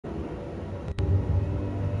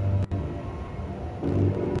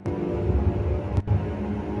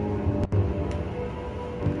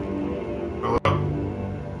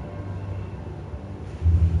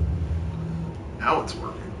Now it's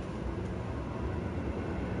working.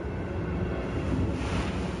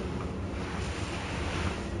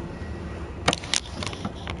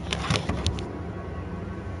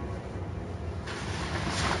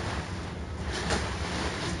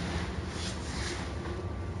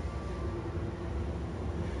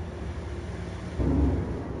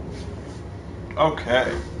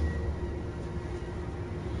 Okay.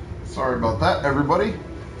 Sorry about that, everybody.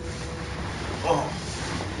 Oh.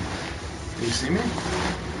 Can you see me?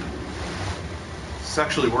 It's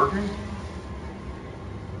actually working?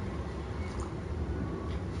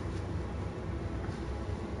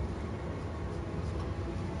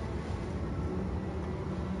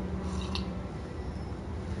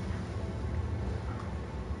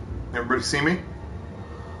 Everybody see me?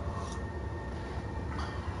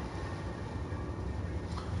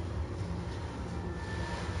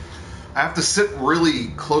 I have to sit really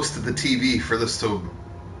close to the TV for this to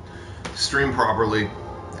stream properly,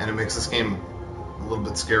 and it makes this game a little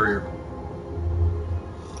bit scarier.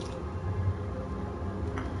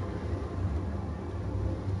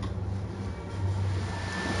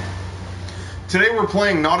 Today we're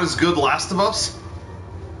playing Not As Good Last of Us.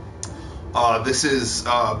 This is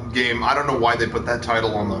a game, I don't know why they put that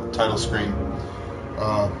title on the title screen.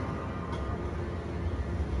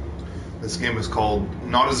 This game is called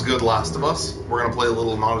Not As Good Last of Us. We're going to play a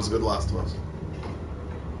little Not As Good Last of Us.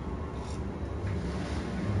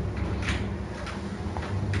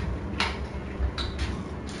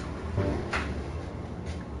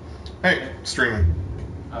 Hey, streaming.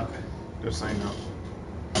 Okay. Just so you know.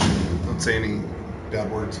 Don't say any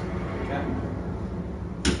bad words. Okay.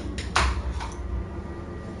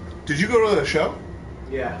 Did you go to the show?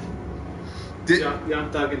 Yeah. Did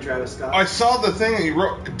Young Thug and Travis Scott. I saw the thing that you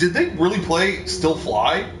wrote. Did they really play Still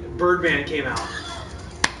Fly? Birdman came out.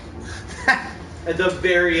 At the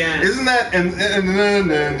very end. Isn't that and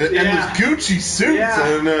Yeah. those Gucci suits?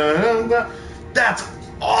 Yeah. That's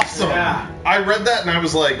awesome. Yeah. I read that and I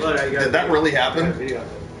was like, Look, did that really happen? Video.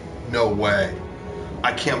 No way.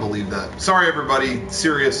 I can't believe that. Sorry, everybody.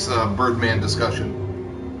 Serious Birdman discussion.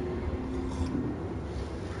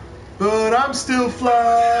 But I'm still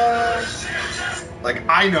fly. Like,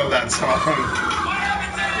 I know that song.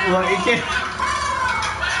 Well, you can't.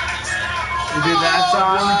 You did that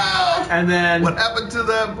song, Wow. and then What happened to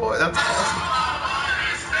that boy? That's awesome.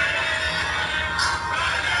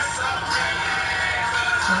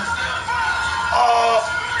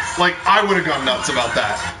 Like, I would have gone nuts about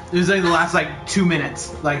that. it was like the last 2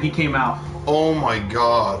 minutes. Like he came out. Oh my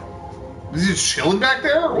god. Is he just chilling back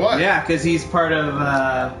there or what? Yeah, because he's part of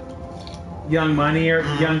Young Money or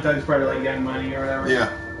Young Thug's part of Young Money or whatever.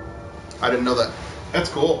 Yeah. I didn't know that. That's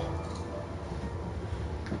cool.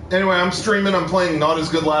 Anyway, I'm streaming. I'm playing Not As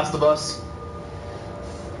Good Last of Us.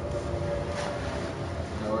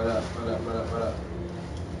 What up?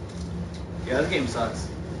 Yeah, this game sucks.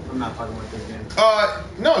 I'm not fucking with this game.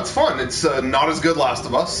 No, it's fun. It's Not As Good Last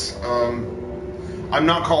of Us. I'm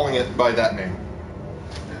not calling it by that name.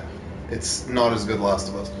 Yeah. It's Not As Good Last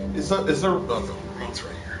of Us. Is there? Oh, the remote's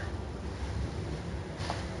right here.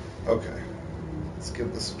 Okay. Let's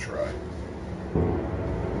give this a try.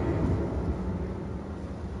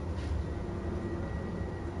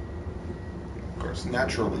 Of course,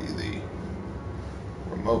 naturally, the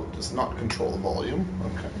remote does not control the volume.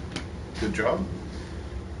 Okay. Good job.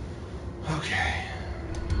 Okay.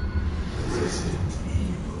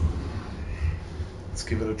 Let's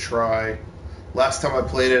give it a try. Last time I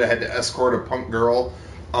played it, I had to escort a punk girl.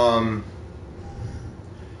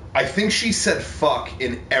 I think she said fuck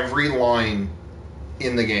in every line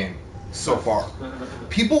in the game so far.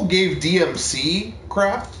 People gave DMC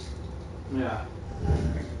crap. Yeah.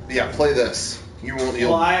 Yeah, play this. You won't.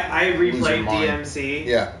 Well, I lose your replayed mind. DMC.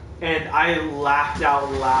 Yeah. And I laughed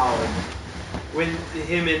out loud when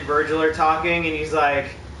him and Virgil are talking, and he's like,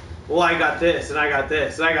 well, I got this, and I got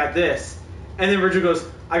this, and I got this. And then Virgil goes,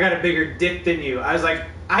 I got a bigger dick than you. I was like,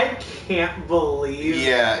 I can't believe.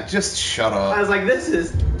 Yeah, just shut up. I was like, this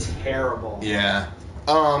is terrible. Yeah.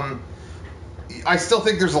 I still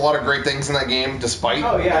think there's a lot of great things in that game, despite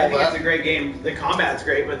Oh, yeah, I all think that. it's a great game. The combat's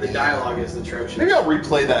great, but the dialogue is atrocious. Maybe I'll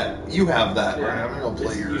replay that. You have that, Yeah. right? Maybe I'll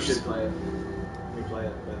play yours. You should play it. Replay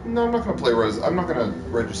it. But... No, I'm not gonna play I'm not gonna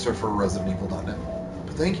register for ResidentEvil.net.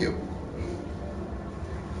 But thank you.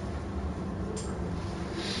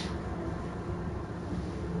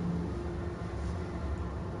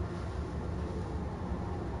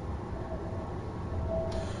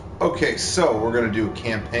 Okay, so we're gonna do a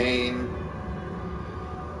campaign.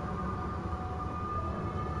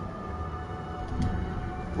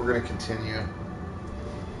 We're going to continue.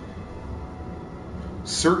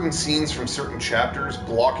 Certain scenes from certain chapters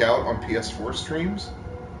block out on PS4 streams.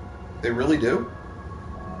 They really do?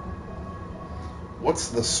 What's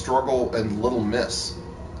the struggle and Little Miss?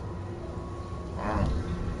 I don't know.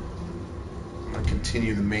 I'm going to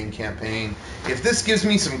continue the main campaign. If this gives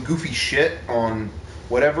me some goofy shit on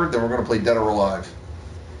whatever, then we're going to play Dead or Alive.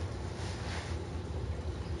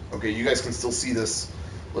 Okay, you guys can still see this.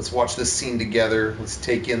 Let's watch this scene together. Let's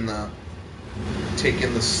take in the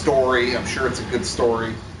story. I'm sure it's a good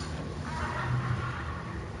story.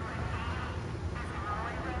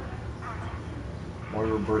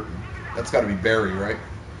 Moira Burton. That's got to be Barry, right?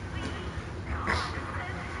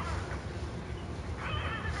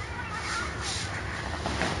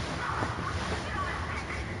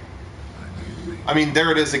 I mean,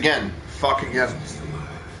 there it is again. Fuck again.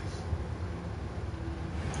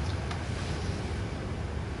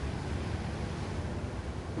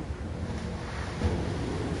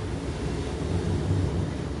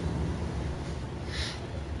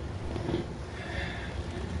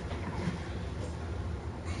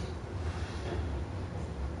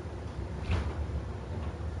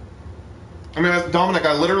 I mean, Dominic,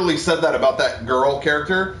 I literally said that about that girl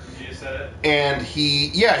character. You just said it? And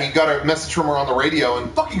he got a message from her on the radio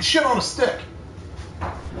and fucking shit on a stick.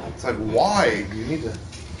 It's like, why? Do you need to...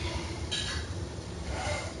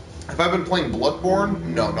 Have I been playing Bloodborne?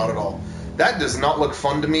 No, not at all. That does not look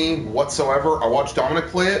fun to me whatsoever. I watched Dominic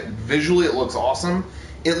play it. Visually, it looks awesome.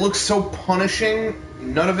 It looks so punishing.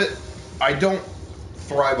 None of it... I don't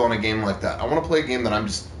thrive on a game like that. I want to play a game that I'm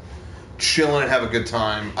just chilling and have a good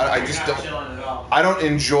time. I just don't... chilling at all. I don't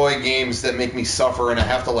enjoy games that make me suffer and I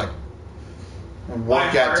have to, like,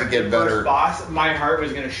 work at to get better. Boss, my heart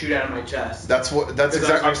was gonna shoot out of my chest. That's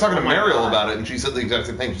exactly. I was talking to Mariel about it, and she said the exact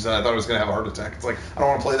same thing. She said, "I thought I was gonna have a heart attack." It's like, I don't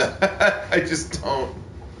want to play that. I just don't.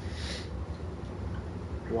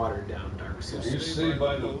 Watered down Dark Souls. You see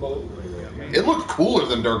by the boat. It looked cooler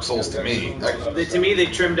than Dark Souls to me. To me, they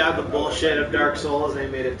trimmed out the bullshit of Dark Souls and they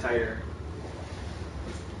made it tighter.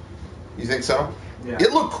 You think so? Yeah.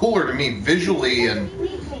 It looked cooler to me visually and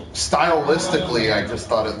stylistically. I just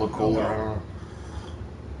thought it looked cooler. I don't know.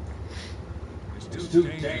 It's too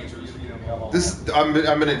dangerous. I've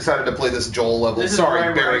been excited to play this Joel level. This is Sorry,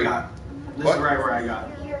 right Barry. where I got. This What? is right where I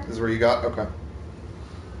got. This is where you got? Okay.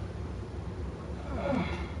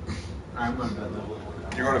 I'm going to bed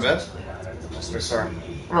though. You're going to bed? Sorry.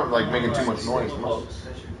 I'm not like making too much noise.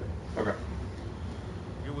 Okay.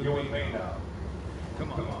 You're with me now.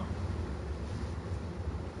 Come on.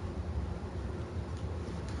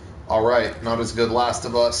 Alright, not as good Last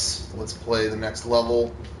of Us. Let's play the next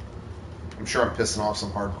level. I'm sure I'm pissing off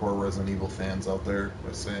some hardcore Resident Evil fans out there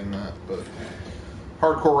by saying that, but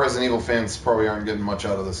hardcore Resident Evil fans probably aren't getting much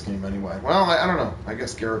out of this game anyway. Well, I don't know. I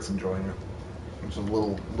guess Garrett's enjoying it, which is a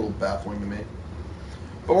little baffling to me.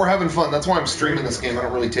 But we're having fun. That's why I'm streaming this game. I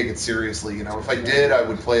don't really take it seriously. You know, if I did, I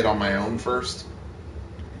would play it on my own first.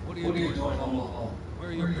 What are you doing home? Where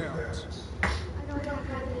are your parents? I don't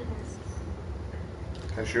have this.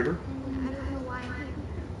 Can I shoot her? I don't know why I'm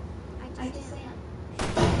here. I just am.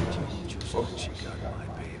 Oh. She got my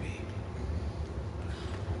baby.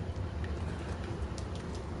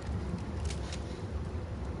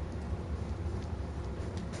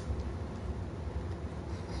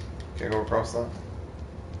 Can't go across that?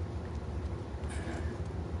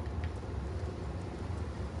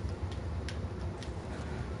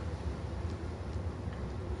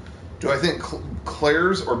 Do I think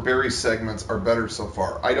Claire's or Barry's segments are better so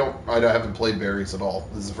far? I haven't played Barry's at all.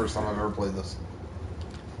 This is the first time I've ever played this.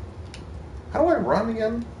 How do I run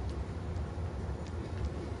again?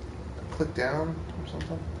 Click down or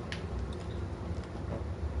something?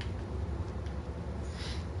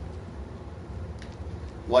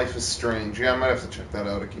 Life is Strange. Yeah, I might have to check that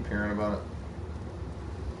out. I keep hearing about it.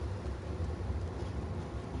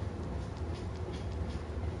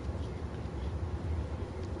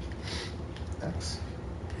 X.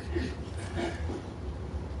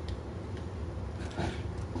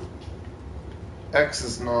 X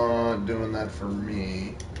is not doing that for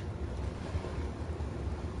me.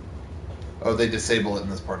 Oh, they disable it in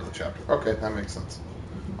this part of the chapter. Okay, that makes sense.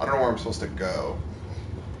 I don't know where I'm supposed to go.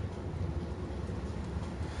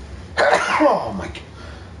 Oh my god.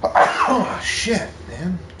 Oh, shit,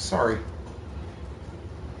 man. Sorry.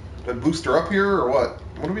 Did I boost her up here or what?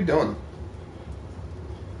 What are we doing?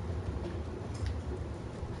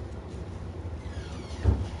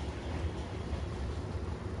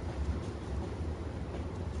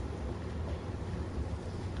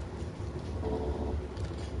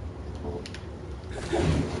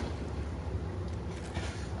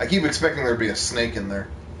 I keep expecting there to be a snake in there.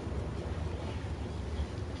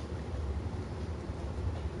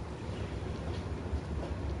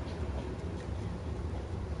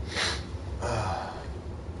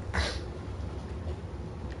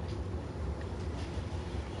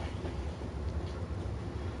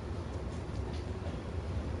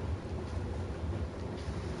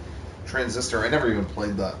 Transistor. I never even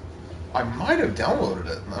played that. I might have downloaded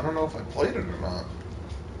it, and I don't know if I played it or not.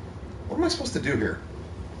 What am I supposed to do here?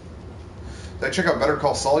 Did I check out Better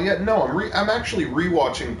Call Saul yet? No, I'm actually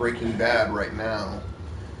rewatching Breaking Bad right now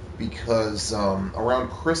because around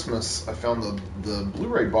Christmas I found the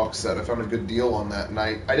Blu-ray box set. I found a good deal on that, and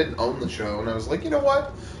I didn't own the show, and I was like, you know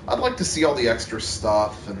what? I'd like to see all the extra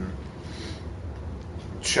stuff and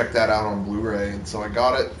check that out on Blu-ray, and so I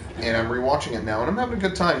got it, and I'm rewatching it now, and I'm having a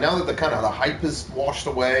good time now that the hype is washed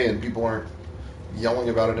away and people aren't yelling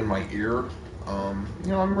about it in my ear.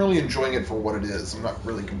 I'm really enjoying it for what it is. I'm not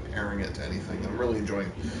really comparing it to anything. I'm really enjoying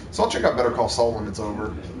it. So I'll check out Better Call Saul when it's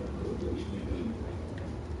over.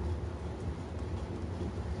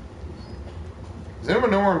 Does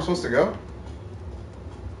anyone know where I'm supposed to go?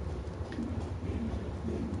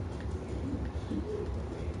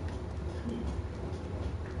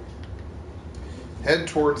 Head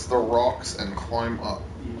towards the rocks and climb up.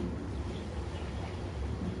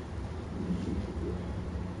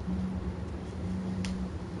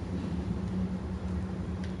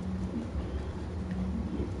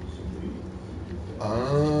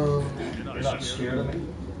 You're not scared of me?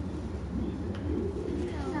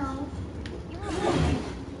 No.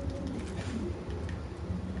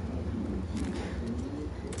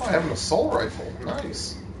 Oh, I have an assault rifle.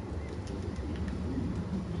 Nice.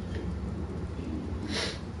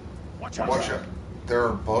 Watch out. There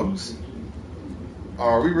are bugs? Oh,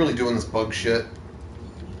 are we really doing this bug shit?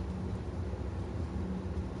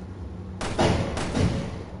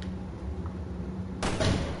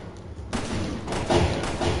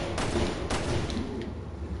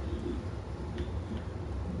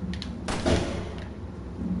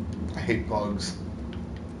 I hate bugs.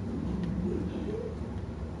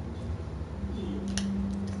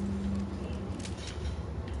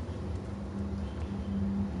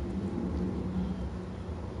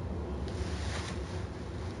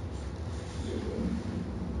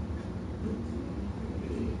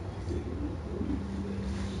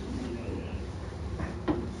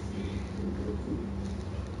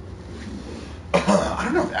 I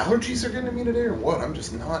don't know if allergies are getting to me today or what. I'm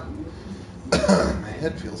just not. My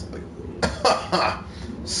head feels like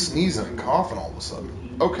sneezing and coughing all of a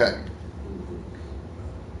sudden. Okay.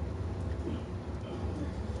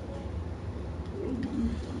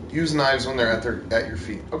 Use knives when they're at your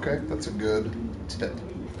feet. Okay, that's a good tip.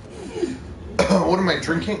 What am I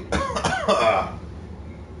drinking?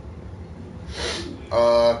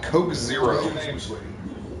 Coke Zero. What's your name, sweetie?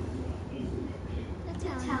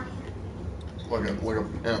 Italian. Look up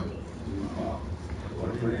him. What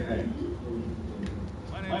a pretty name.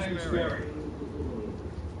 My name's Barry.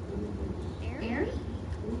 Barry?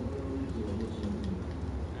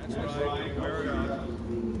 That's right. Wear it out.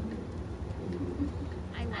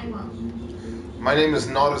 I won't. My name is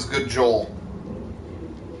not as good Joel.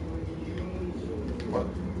 What?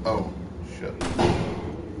 Oh, shit.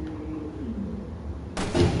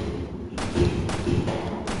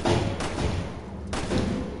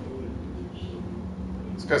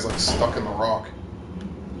 This guy's like stuck in the rock.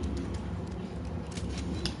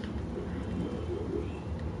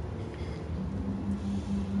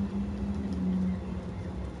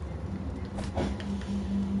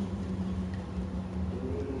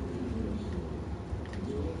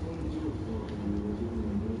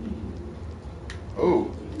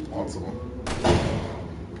 Oh, lots of them.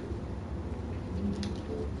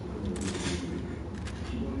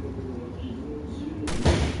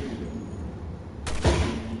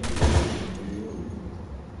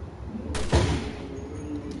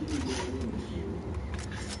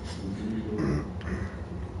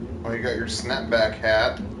 Oh, you got your snapback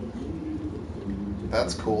hat.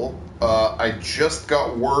 That's cool. I just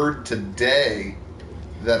got word today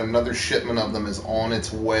that another shipment of them is on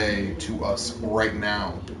its way to us right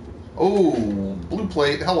now. Oh, blue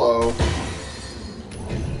plate, hello.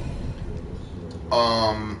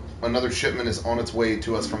 Another shipment is on its way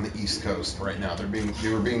to us from the East Coast right now. They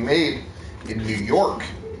were being made in New York,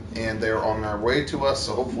 and they're on their way to us,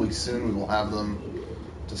 so hopefully soon we will have them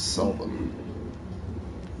to sell them.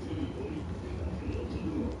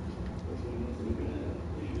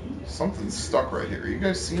 Something's stuck right here. Are you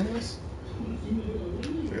guys seeing this?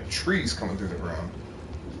 We got trees coming through the ground.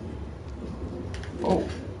 Oh.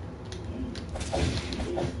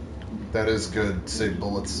 That is good. Save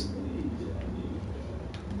bullets.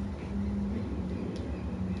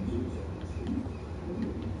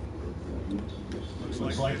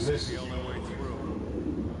 Looks like this is the only way through.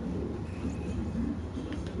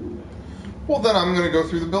 Well, then I'm going to go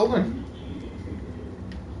through the building.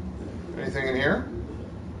 Anything in here?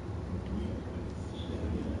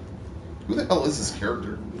 Who the hell is this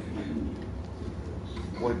character?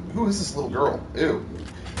 What, who is this little girl? Ew.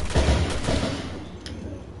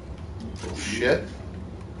 Little shit.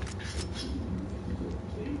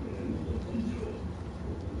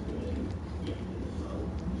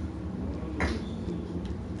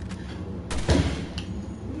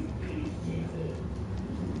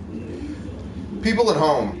 People at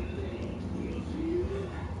home,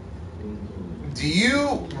 do you,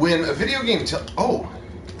 when a video game oh,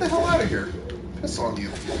 get the hell out of here. Piss on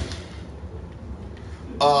you.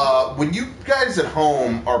 When you guys at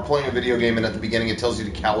home are playing a video game and at the beginning it tells you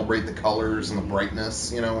to calibrate the colors and the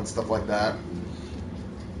brightness, you know, and stuff like that,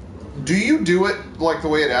 do you do it like the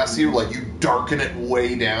way it asks you, like you darken it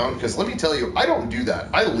way down? Because let me tell you, I don't do that.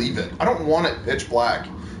 I leave it. I don't want it pitch black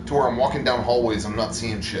to where I'm walking down hallways and I'm not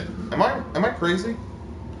seeing shit. Am I crazy?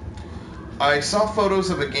 I saw photos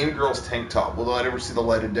of a Game Girl's tank top. Will that ever see the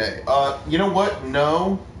light of day? You know what?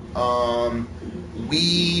 No.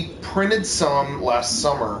 We printed some last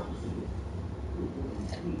summer.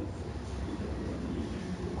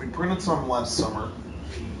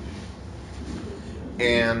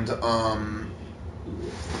 And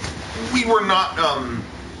we were not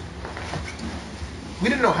we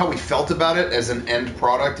didn't know how we felt about it as an end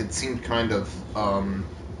product. It seemed kind of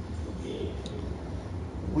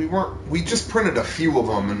we just printed a few of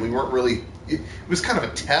them, and we weren't really, it was kind of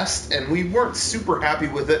a test, and we weren't super happy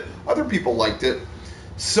with it. Other people liked it.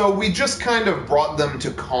 So we just kind of brought them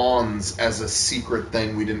to cons as a secret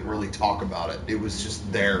thing. We didn't really talk about it. It was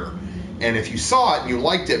just there. And if you saw it and you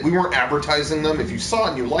liked it, we weren't advertising them. If you saw it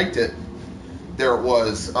and you liked it, there it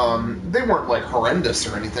was. They weren't like horrendous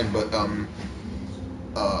or anything, but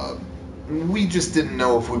we just didn't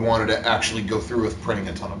know if we wanted to actually go through with printing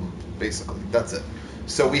a ton of them, basically. That's it.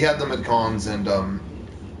 So we had them at cons, and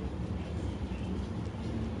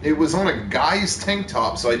it was on a guy's tank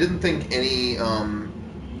top, so I didn't think any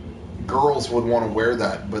girls would want to wear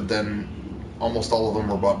that, but then almost all of them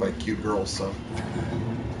were bought by cute girls, so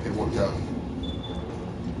it worked out.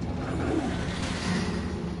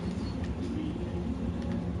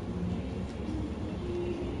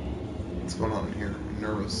 What's going on in here? I'm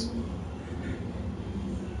nervous.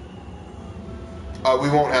 We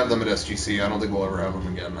won't have them at SGC. I don't think we'll ever have them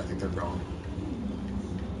again. I think they're gone.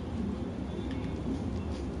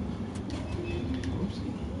 Oops.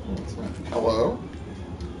 What's that? Hello?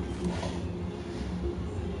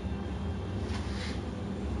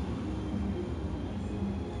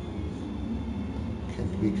 Can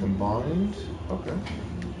be combined? Okay.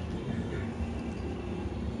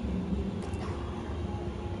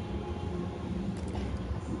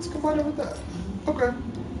 Let's combine it with that. Okay.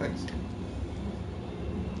 Thanks.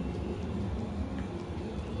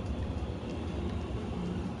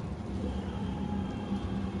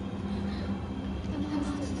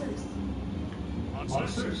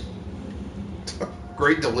 Monsters.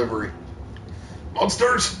 Great delivery.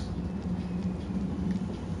 Monsters!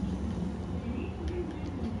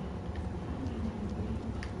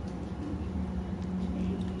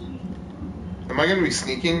 Am I going to be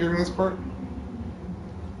sneaking during this part?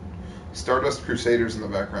 Stardust Crusaders in the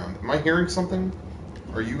background. Am I hearing something?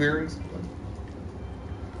 Are you hearing something?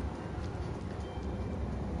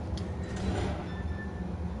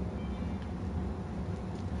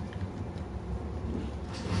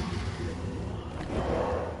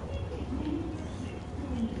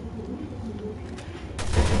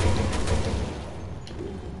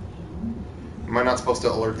 Am I not supposed to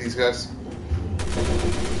alert these guys?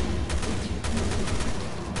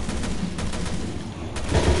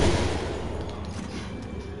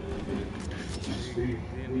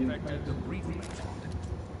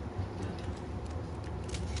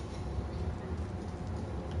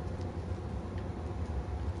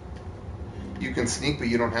 You can sneak, but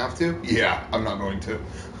you don't have to? Yeah, I'm not going to.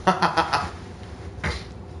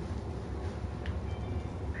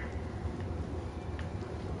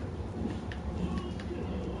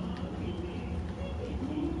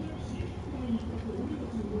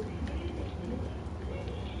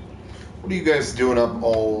 What are you guys doing up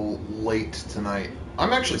all late tonight?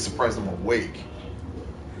 I'm actually surprised I'm awake.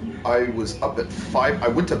 I was up at 5. I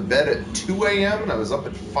went to bed at 2 a.m. and I was up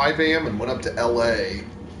at 5 a.m. and went up to LA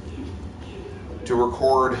to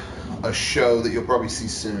record a show that you'll probably see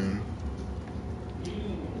soon.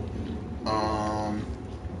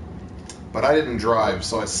 But I didn't drive,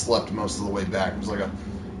 so I slept most of the way back. It was like a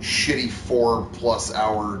shitty 4+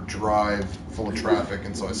 hour drive full of traffic,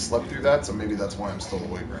 and so I slept through that, so maybe that's why I'm still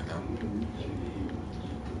awake right now.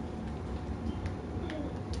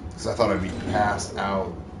 Because I thought I'd be passed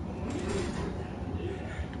out.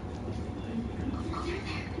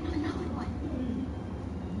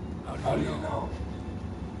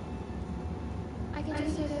 I can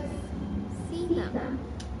just see them.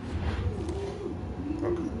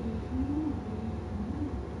 Okay.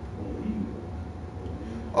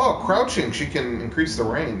 Oh, crouching, she can increase the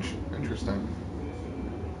range. Interesting.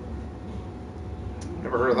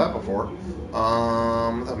 Never heard of that before.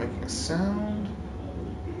 Without making a sound.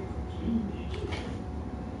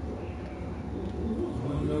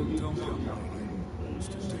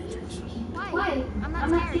 Why? I'm not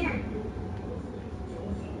scared.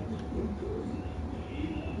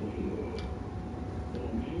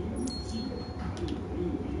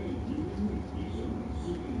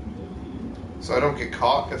 So I don't get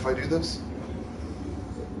caught if I do this?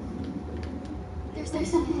 There's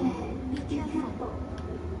something ahead. Be careful.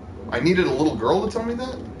 I needed a little girl to tell me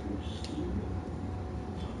that?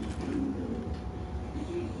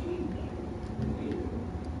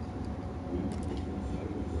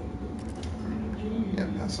 Yeah,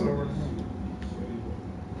 pass it over to him.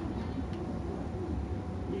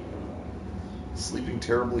 Sleeping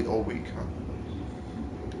terribly all week, huh?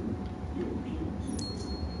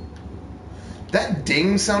 That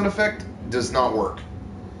ding sound effect does not work.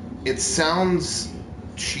 It sounds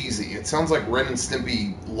cheesy. It sounds like Ren and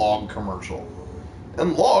Stimpy log commercial.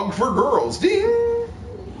 And log for girls. Ding!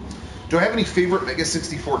 Do I have any favorite Mega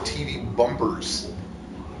 64 TV bumpers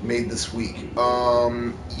made this week?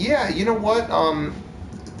 Yeah, you know what? I'm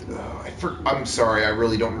sorry, I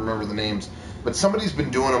really don't remember the names. But somebody's been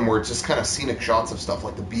doing them where it's just kind of scenic shots of stuff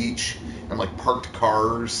like the beach and like parked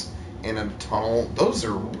cars in a tunnel. Those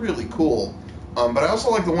are really cool. But I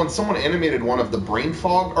also like the one, someone animated one of the brain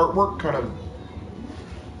fog artwork kind of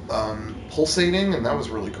pulsating, and that was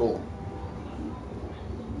really cool.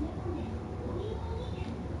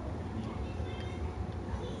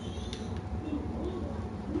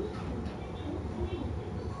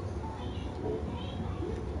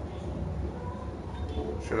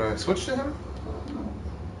 Should I switch to him?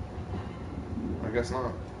 I guess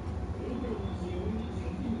not.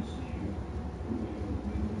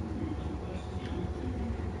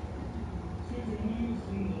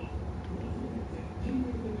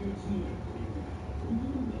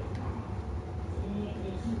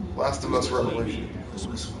 Last of Us Revelation.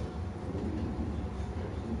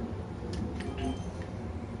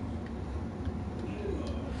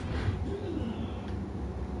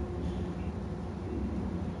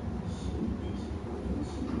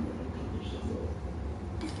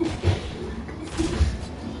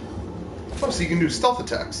 Oh, so you can do stealth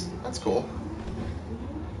attacks. That's cool.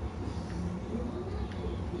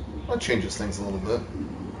 That changes things a little bit.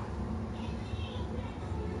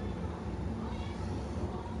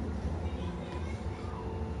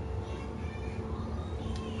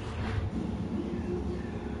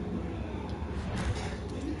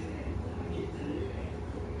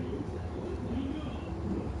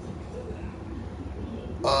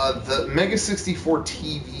 The Mega 64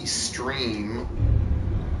 TV stream.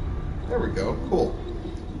 There we go. Cool.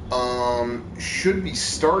 Should be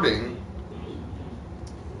starting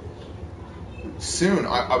soon.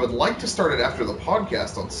 I would like to start it after the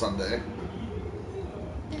podcast on Sunday.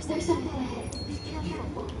 There's something ahead. Be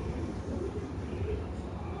careful.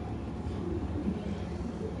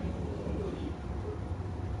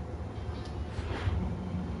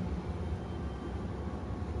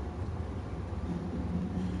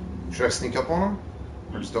 Should I sneak up on him?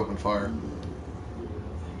 Or just open fire?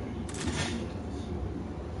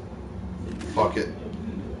 Fuck it.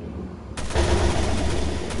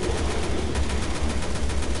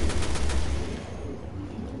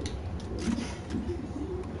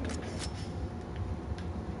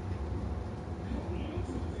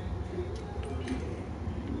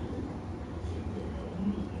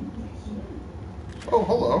 Oh,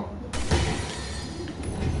 hello.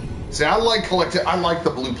 See, I like the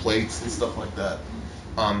blue plates and stuff like that.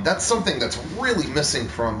 That's something that's really missing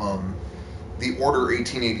from the Order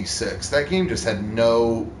 1886. That game just had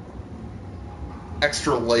no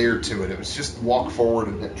extra layer to it. It was just walk forward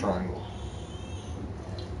and hit triangle.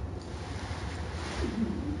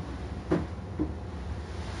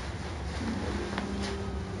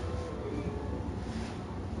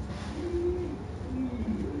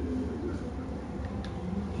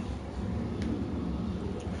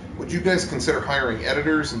 Would you guys consider hiring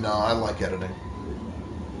editors? No, I like editing.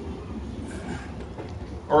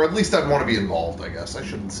 Or at least I'd want to be involved, I guess. I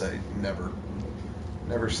shouldn't say never.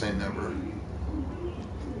 Never say never.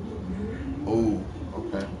 Oh,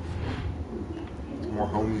 okay. More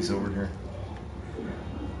homies over here.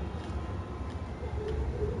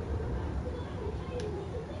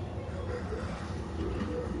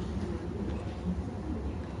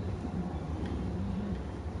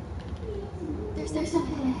 There's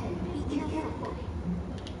something ahead. Be careful.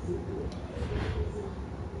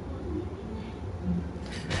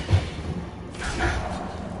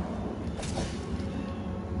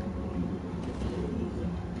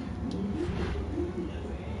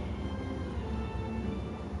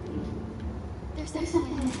 There's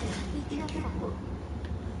ahead. Be careful.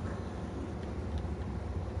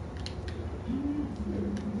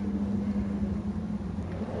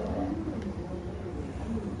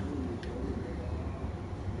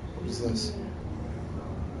 What is this?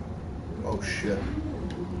 Oh shit.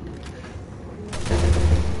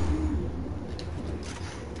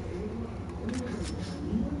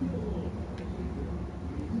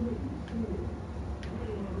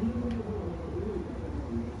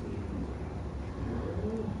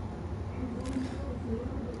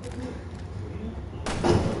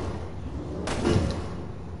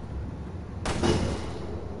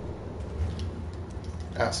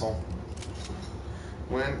 Asshole.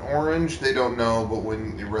 When orange, they don't know, but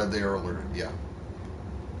when red, they are alerted. Yeah.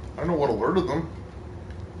 I don't know what alerted them.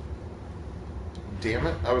 Damn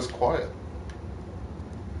it, I was quiet.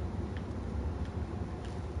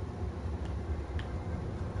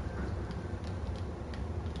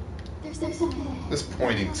 There's ahead. This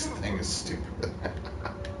pointing thing is stupid.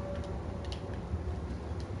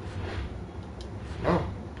 Oh,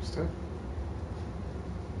 stay.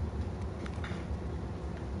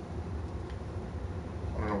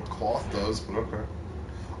 I don't know what cloth does, but okay.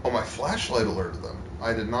 Oh, my flashlight alerted them.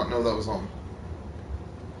 I did not know that was on.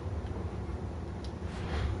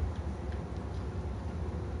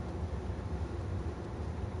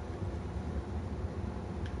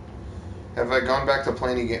 Have I gone back to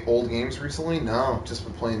playing any old games recently? No, just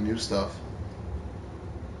been playing new stuff.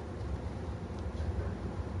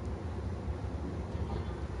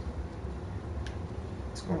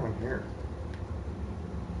 What's going on here?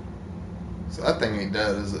 So that thing ain't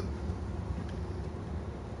dead, is it?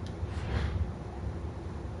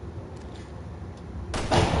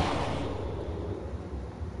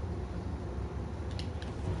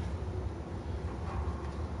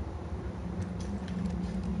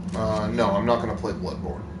 No, I'm not going to play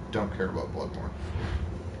Bloodborne. Don't care about Bloodborne.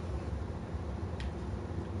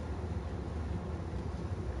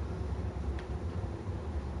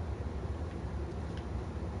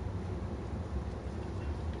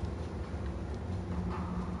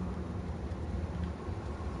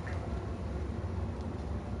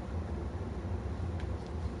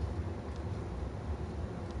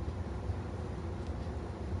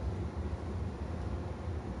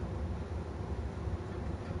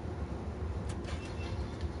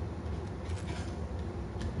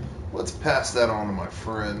 Let's pass that on to my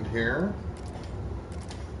friend here.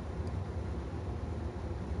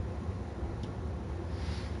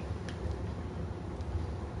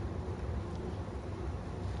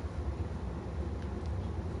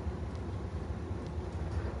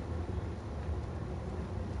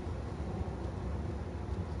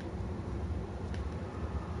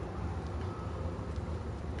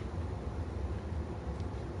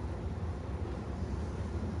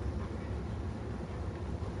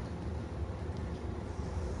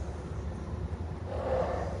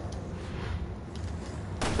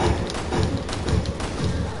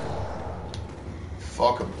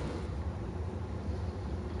 Fuck him.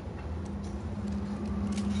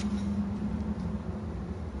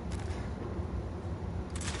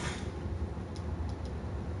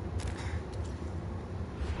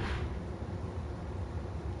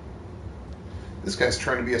 This guy's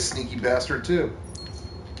trying to be a sneaky bastard too.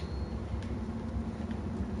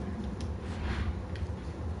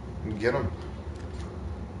 Get him.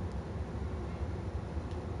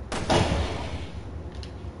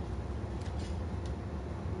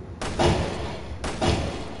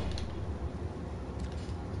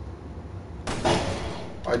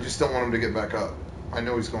 I just don't want him to get back up. I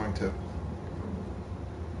know he's going to.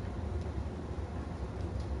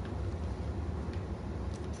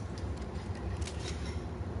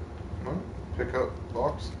 No? Pick up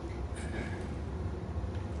box.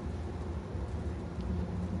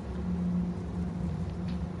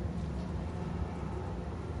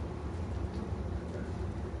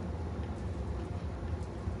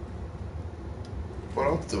 What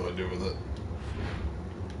else do I do with it?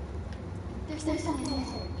 There's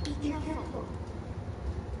ahead. Be careful.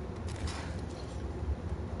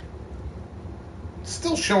 It's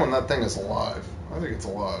still showing that thing is alive. I think it's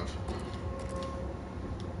alive.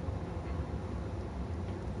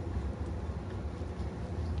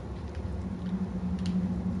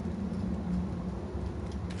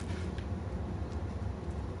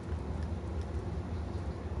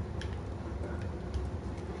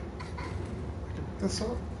 Pick this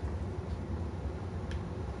up.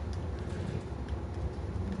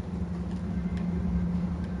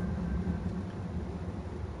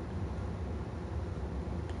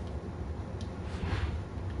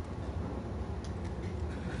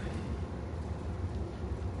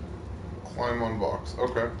 Climb on box.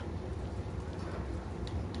 Okay.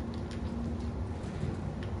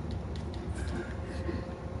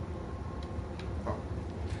 Oh.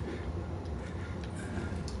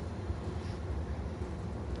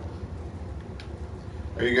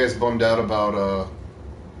 Are you guys bummed out about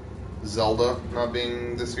Zelda not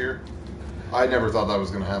being this year? I never thought that was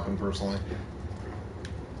going to happen personally.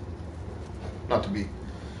 Not to be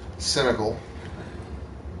cynical,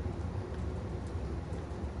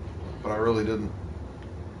 but I really didn't.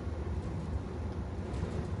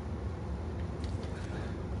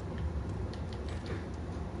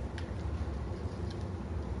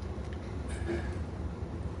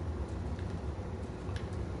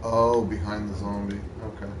 Oh, behind the zombie.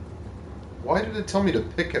 Okay. Why did it tell me to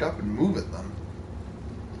pick it up and move it then?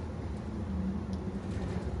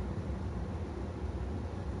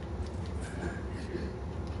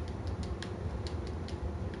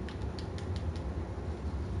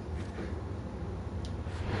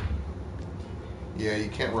 Yeah, you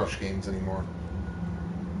can't rush games anymore.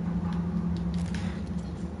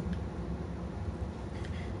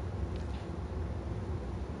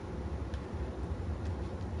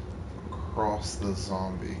 Cross the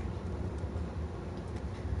zombie.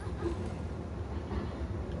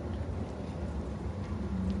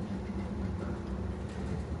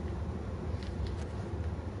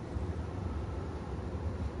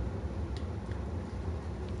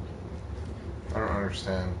 I don't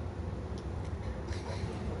understand.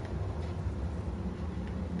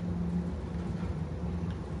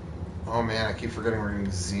 Oh man, I keep forgetting we're getting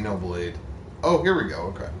Xenoblade. Oh, here we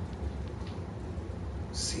go, okay.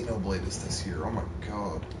 Xenoblade is this year, oh my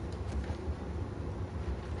god.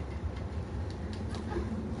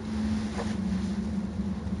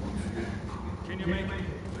 Can you make it?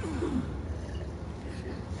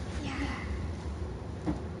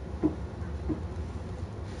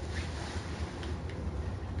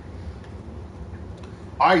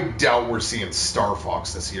 I doubt we're seeing Star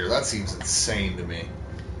Fox this year. That seems insane to me.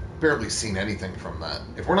 Barely seen anything from that.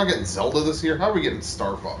 If we're not getting Zelda this year, how are we getting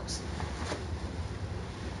Star Fox?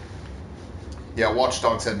 Yeah, Watch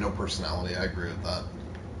Dogs had no personality. I agree with that.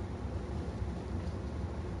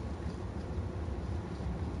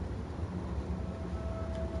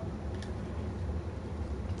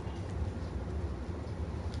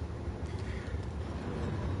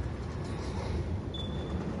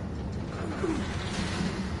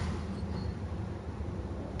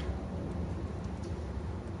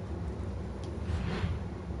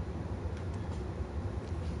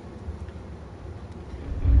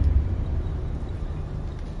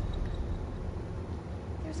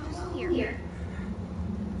 Here.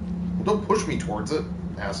 Well, don't push me towards it,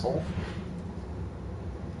 asshole.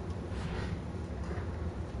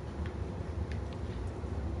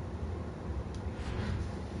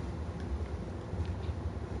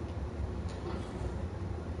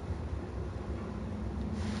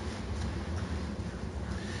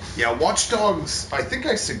 Yeah, Watch Dogs, I think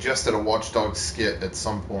I suggested a Watch Dogs skit at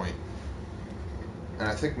some point. And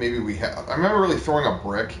I think maybe we have. I remember really throwing a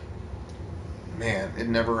brick. Man, it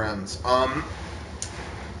never ends.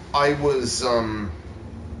 I was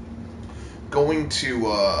going to,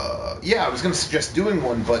 yeah, I was going to suggest doing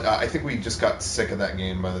one, but I think we just got sick of that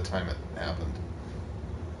game by the time it happened.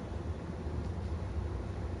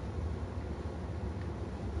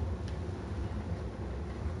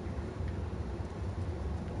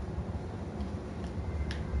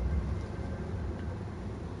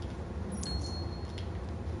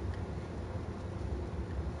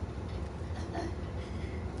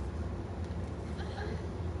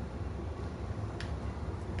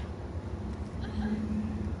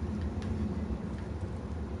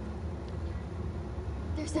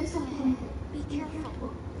 There's something. Be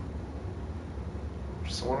careful.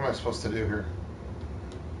 So what am I supposed to do here?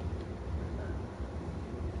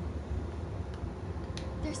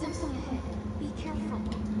 There's something. Be careful.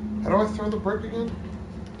 How do I throw the brick again?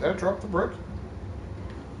 Did I drop the brick?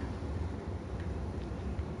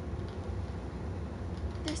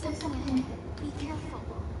 There's something. Be careful.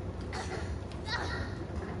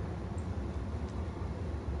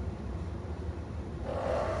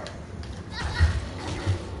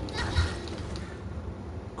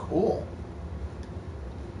 Cool.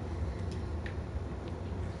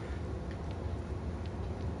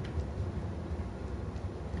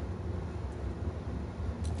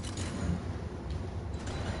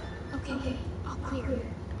 Okay, all clear.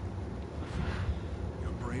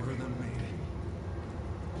 You're braver than me.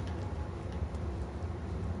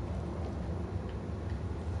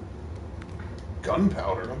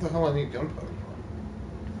 Gunpowder? What the hell I need gunpowder for?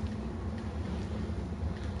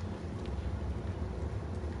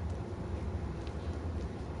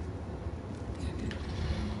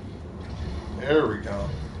 There we go.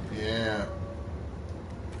 Yeah.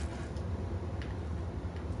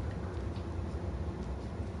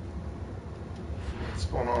 What's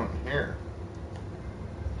going on here?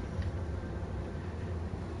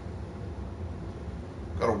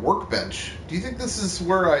 Got a workbench. Do you think this is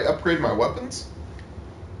where I upgrade my weapons?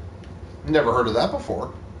 Never heard of that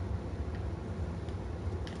before.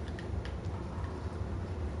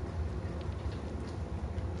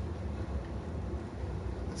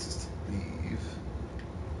 This is to leave.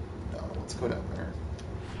 No, let's go down there.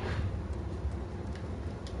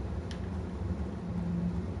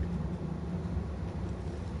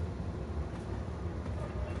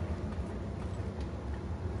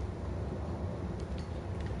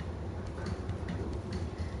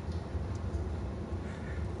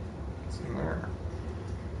 There.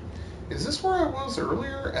 Is this where I was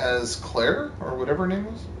earlier as Claire, or whatever her name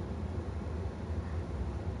was?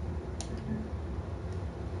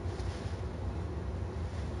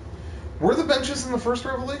 Were the benches in the first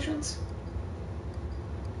Revelations?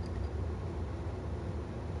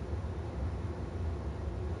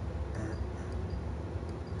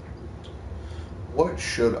 What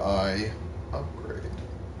should I upgrade?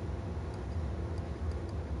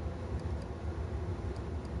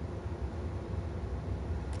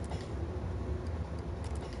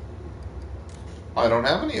 I don't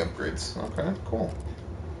have any upgrades. Okay, cool.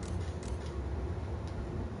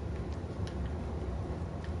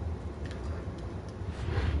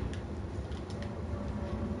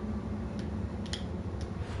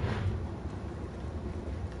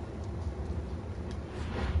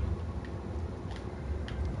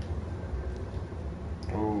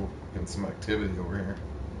 Oh, getting some activity over here.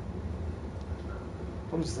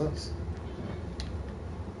 What is this?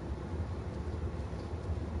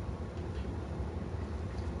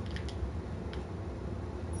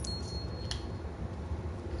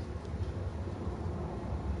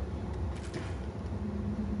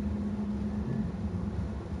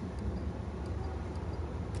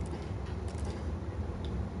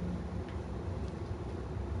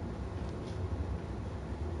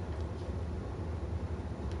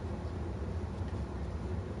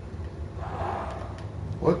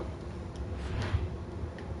 What?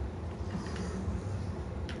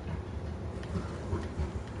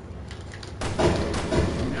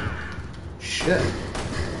 Shit.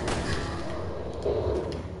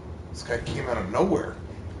 This guy came out of nowhere.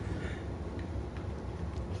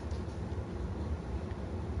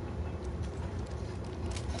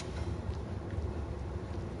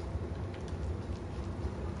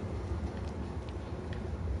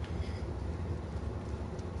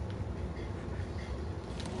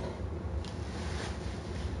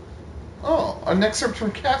 Oh, an excerpt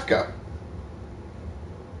from Kafka.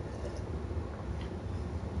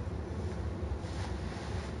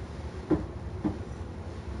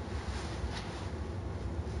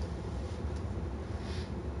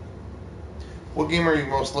 What game are you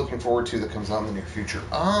most looking forward to that comes out in the near future?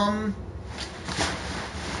 I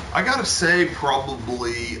gotta say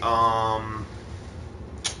probably,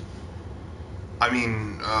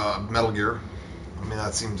 Metal Gear. I mean,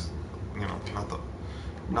 that seems,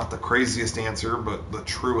 not the craziest answer, but the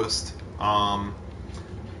truest. You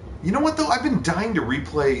know what though? I've been dying to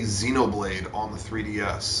replay Xenoblade on the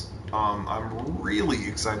 3DS. I'm really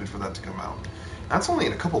excited for that to come out. That's only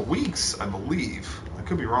in a couple weeks, I believe. I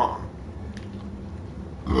could be wrong.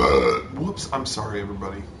 Whoops, I'm sorry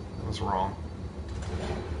everybody. That was wrong.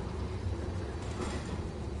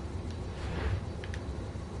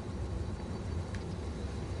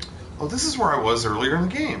 Oh, this is where I was earlier in the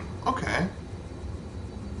game. Okay.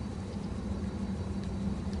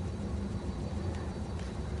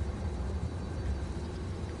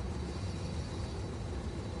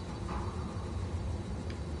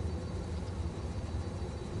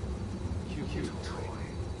 Cute toy.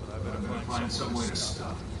 But I better find some way to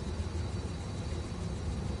stop it.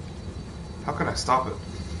 How can I stop it?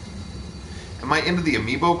 Am I into the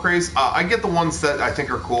amiibo craze? I get the ones that I think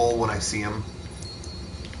are cool when I see them.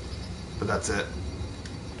 But that's it.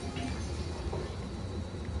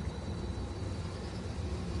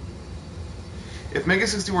 If Mega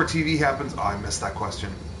 64 TV happens... Oh, I missed that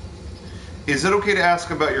question. Is it okay to ask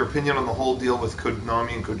about your opinion on the whole deal with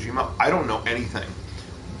Konami and Kojima? I don't know anything.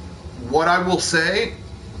 What I will say,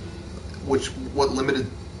 what limited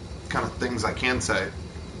kind of things I can say,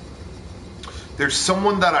 there's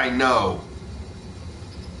someone that I know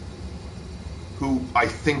who I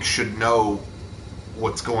think should know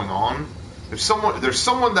what's going on. There's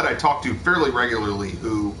someone that I talk to fairly regularly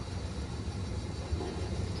who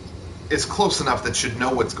is close enough that should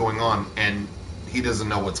know what's going on, and he doesn't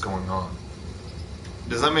know what's going on.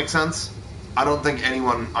 Does that make sense? I don't think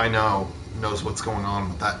anyone I know knows what's going on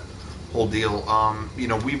with that whole deal. You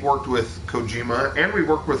know, we've worked with Kojima and we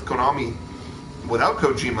worked with Konami without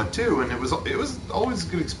Kojima too, and it was always a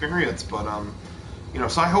good experience. But you know,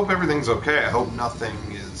 so I hope everything's okay. I hope nothing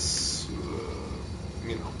is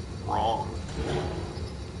you know, wrong.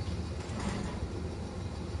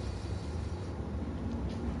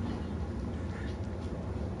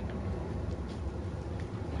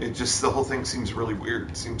 It just, the whole thing seems really weird.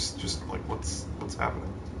 It seems just like what's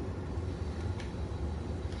happening.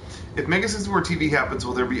 If Mega 64 TV happens,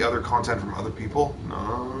 will there be other content from other people? No,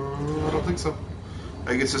 I don't think so. I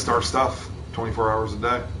think it's just our stuff, 24 hours a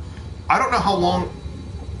day. I don't know how long,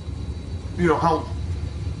 you know, how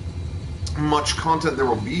much content there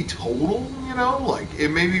will be total, you know? Like, it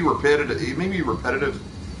may be repetitive. It may be repetitive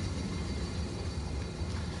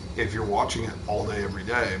if you're watching it all day, every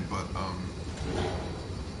day, but,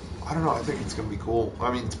 I don't know. I think it's going to be cool.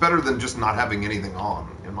 I mean, it's better than just not having anything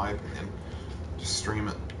on, in my opinion. Just stream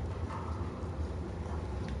it.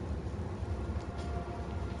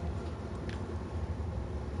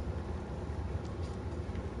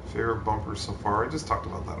 Favorite bumpers so far? I just talked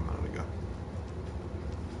about that a minute ago.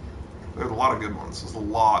 There's a lot of good ones. There's a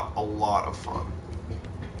lot of fun.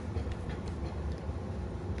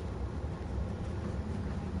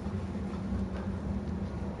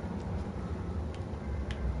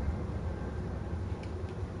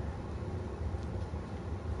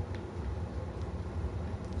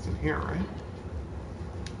 It's in here, right?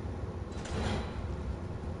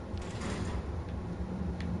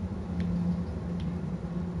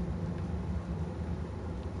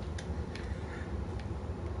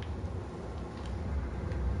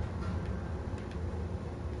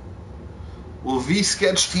 Will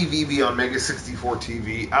V-Sketch TV be on Mega 64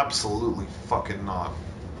 TV? Absolutely fucking not.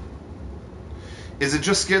 Is it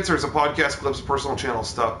just skits or is it podcast clips, personal channel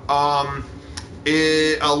stuff?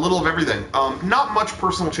 A little of everything. Not much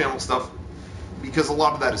personal channel stuff because a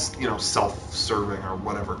lot of that is, you know, self-serving or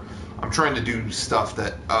whatever. I'm trying to do stuff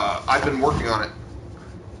that I've been working on it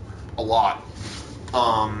a lot,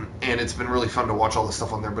 and it's been really fun to watch all the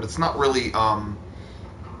stuff on there. But it's not really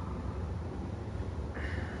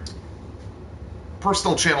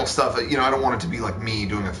personal channel stuff. You know, I don't want it to be like me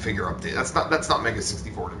doing a figure update. That's not Mega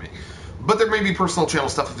 64 to me. But there may be personal channel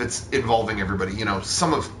stuff if it's involving everybody. You know,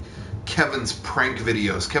 some of Kevin's prank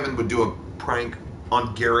videos. Kevin would do a prank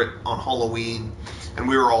on Garrett on Halloween, and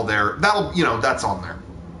we were all there. That's on there.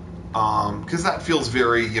 Because that feels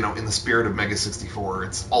very, you know, in the spirit of Mega 64.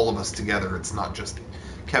 It's all of us together. It's not just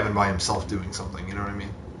Kevin by himself doing something. You know what I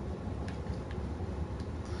mean?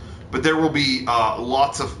 But there will be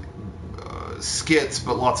lots of skits,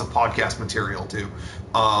 but lots of podcast material too.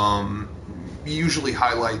 Usually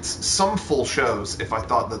highlights, some full shows if I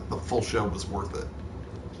thought that the full show was worth it.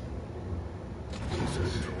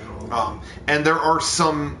 And there are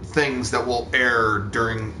some things that will air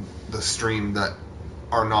during the stream that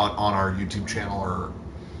are not on our YouTube channel, or,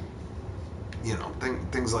 you know,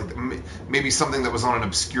 things like that. Maybe something that was on an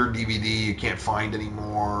obscure DVD you can't find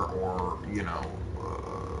anymore, or, you know,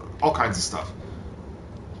 all kinds of stuff.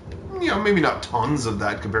 You know, maybe not tons of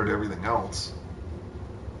that compared to everything else.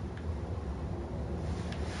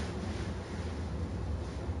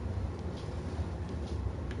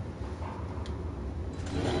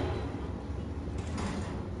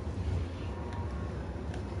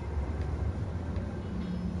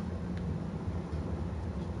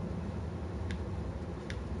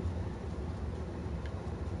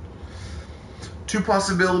 Two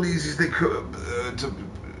possibilities you think to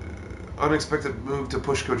unexpected move to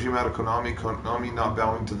push Kojima out of Konami. Konami not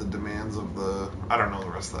bowing to the demands of the... I don't know the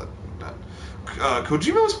rest of that.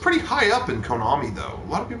 Kojima was pretty high up in Konami, though. A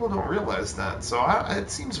lot of people don't realize that. So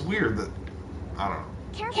it seems weird that... I don't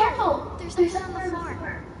know. Careful! There's something on the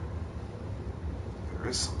floor. There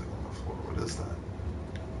is something on the floor. What is that?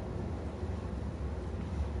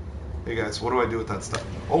 Hey guys, what do I do with that stuff?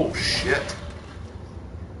 Oh, shit.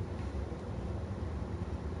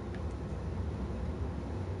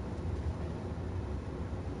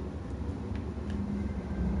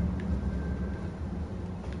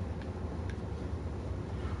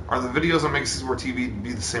 Are the videos on Mega 64 TV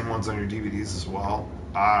be the same ones on your DVDs as well?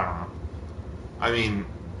 I don't know. I mean,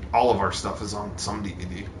 all of our stuff is on some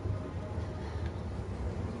DVD.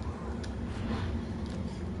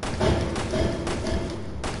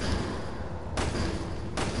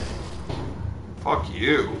 Fuck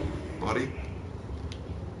you, buddy.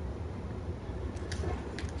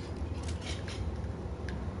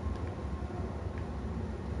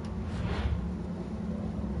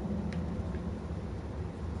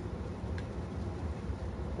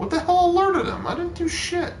 What the hell alerted him? I didn't do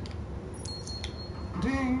shit.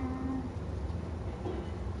 Ding.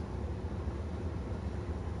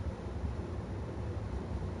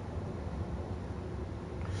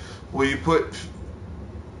 Will you put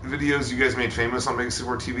videos you guys made famous on Mega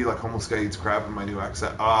Super TV, like homeless guy eats crap in my new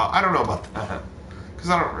accent? I don't know about that, because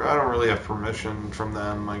I don't really have permission from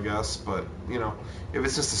them, I guess. But you know, if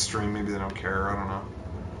it's just a stream, maybe they don't care. I don't know.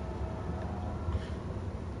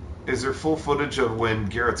 Is there full footage of when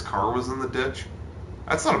Garrett's car was in the ditch?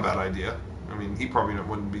 That's not a bad idea. I mean, he probably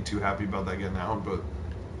wouldn't be too happy about that getting out, but.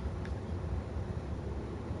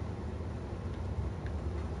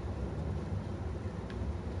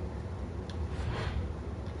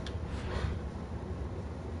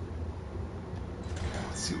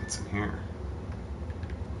 Let's see what's in here.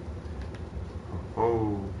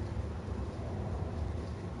 Oh.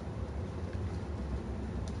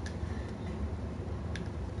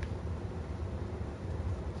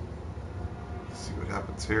 Let's see what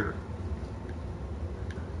happens here.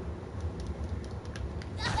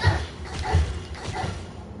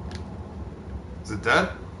 Is it dead?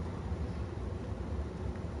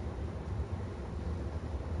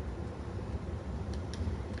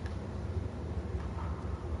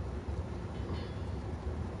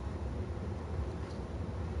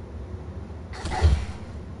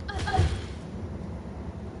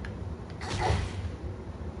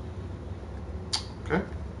 Okay.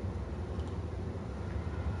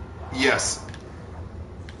 Yes.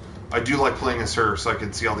 I do like playing as her, so I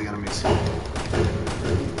can see all the enemies.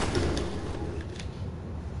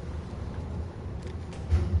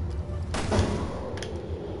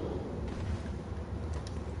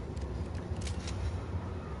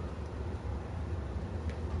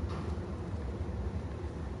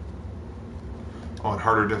 On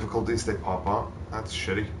harder difficulties, they pop up. That's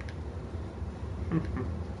shitty.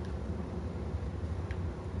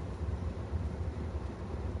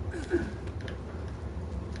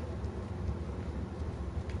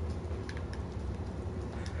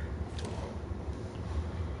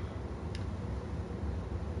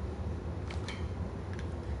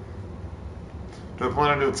 Do I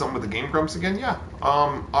plan on doing something with the Game Grumps again? Yeah.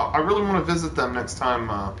 I really want to visit them next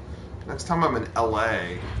time. Next time I'm in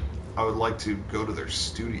LA, I would like to go to their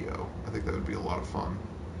studio. I think that would be a lot of fun.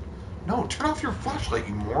 No, turn off your flashlight,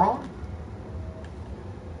 you moron.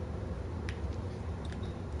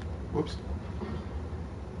 Whoops.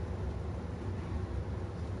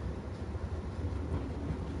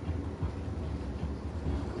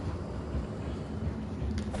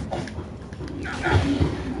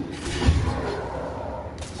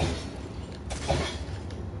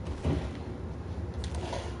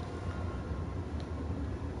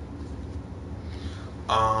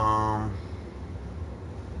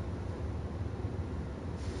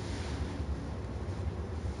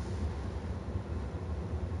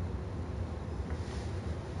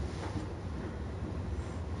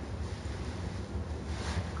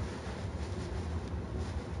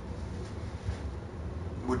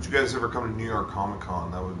 Would you guys ever come to New York Comic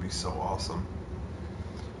Con? That would be so awesome.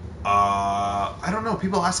 I don't know.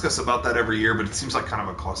 People ask us about that every year, but it seems like kind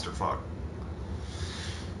of a clusterfuck.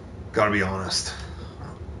 Gotta be honest.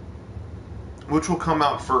 Which will come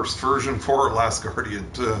out first, version 4 or Last Guardian?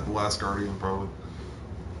 Last Guardian, probably.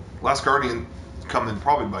 Last Guardian coming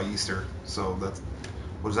probably by Easter. So that's,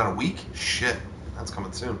 what is that, a week? Shit, that's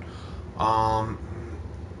coming soon. I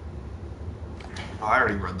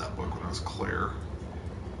already read that book when I was Claire.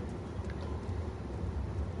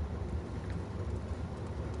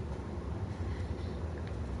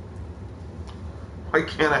 Why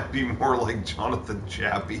can't I be more like Jonathan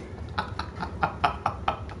Chappie?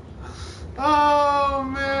 Oh,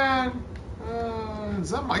 man.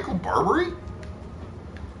 Is that Michael Barbary?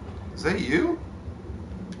 Is that you?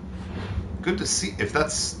 Good to see. If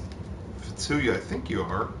it's who I think you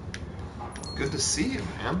are. Good to see you,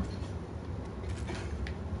 man.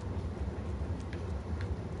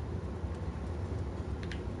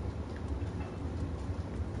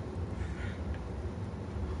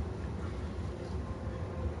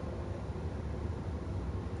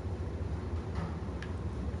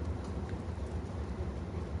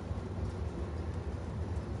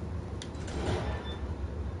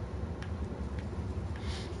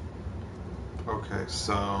 Okay,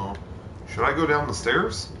 so should I go down the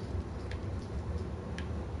stairs?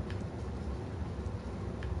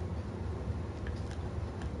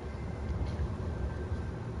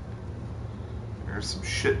 There's some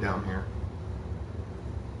shit down here.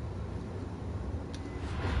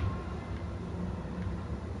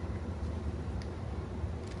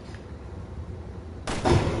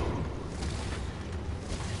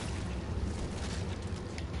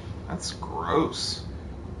 That's gross.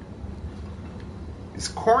 Is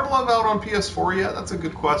Corn Love out on PS4 yet? That's a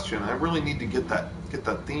good question. I really need to get that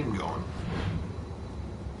theme going.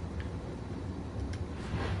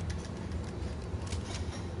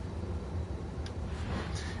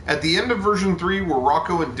 At the end of version 3, were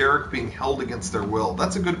Rocco and Derek being held against their will?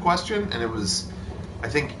 That's a good question, and it was, I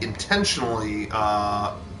think, intentionally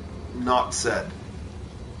not said.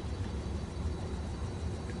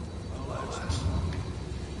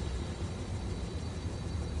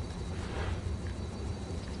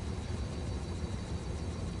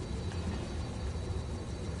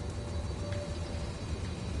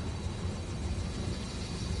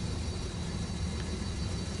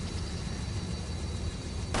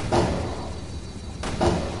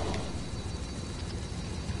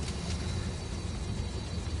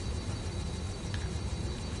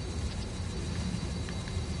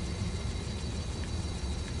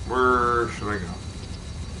 Where should I go?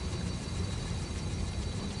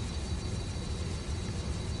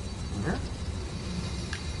 Here?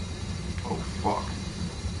 Oh, fuck.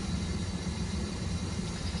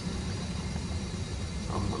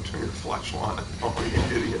 I'm gonna turn your flashlight. Oh,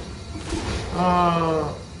 you idiot.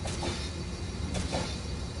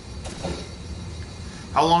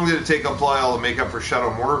 How long did it take apply all the makeup for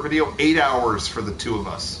Shadow Mortar video? 8 hours for the two of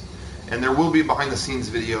us. And there will be a behind the scenes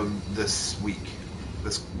video this week.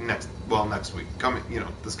 Next week.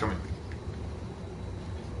 This coming week.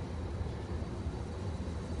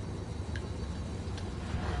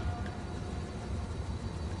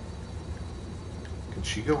 Can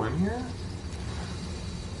she go in here?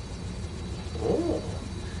 Oh.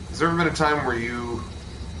 Has there ever been a time where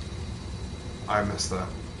I missed that.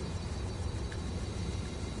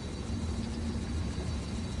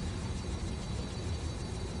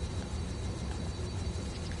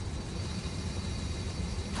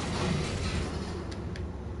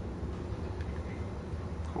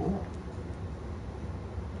 Cool.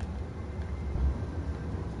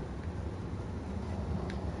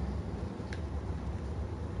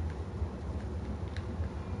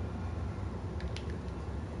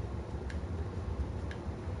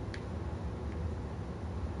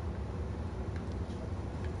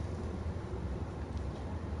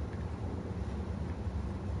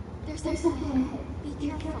 There's ahead. Be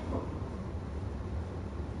careful.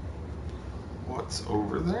 What's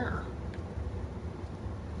over there?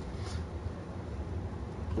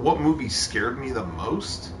 What movie scared me the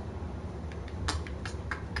most?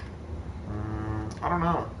 I don't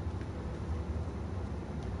know.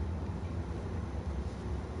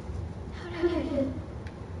 How did I get?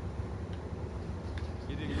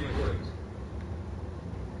 You did great.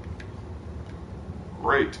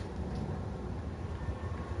 Great.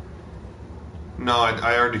 No,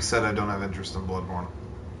 I already said I don't have interest in Bloodborne.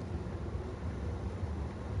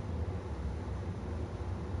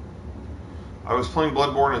 I was playing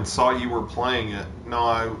Bloodborne and saw you were playing it. No,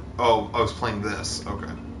 I was playing this.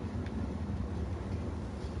 Okay.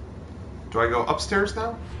 Do I go upstairs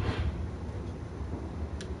now?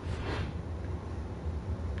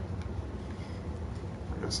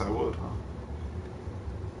 I guess I would, huh?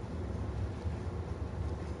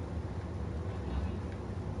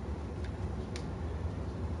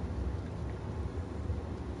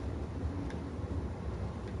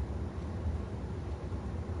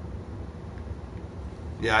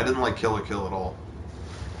 Yeah, I didn't like Kill la Kill at all.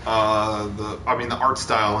 The art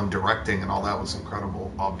style and directing and all that was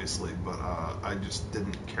incredible, obviously, but I just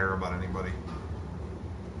didn't care about anybody.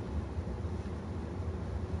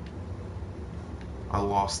 I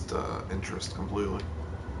lost interest completely.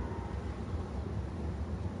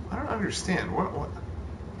 I don't understand. What?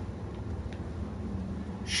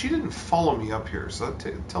 She didn't follow me up here, so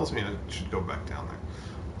that tells me I should go back down there.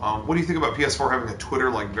 What do you think about PS4 having a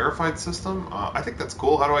Twitter-like verified system? I think that's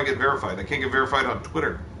cool. How do I get verified? I can't get verified on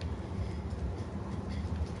Twitter.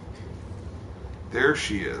 There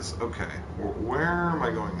she is. Okay. Where am I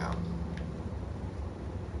going now?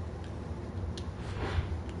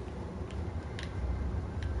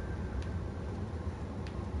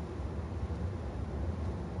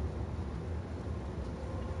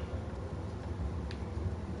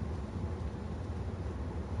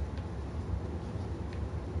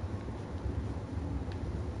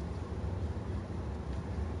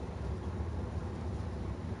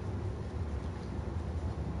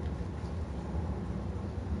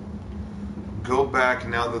 Go back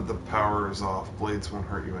now that the power is off. Blades won't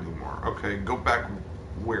hurt you anymore. Okay, go back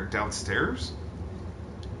where? Downstairs?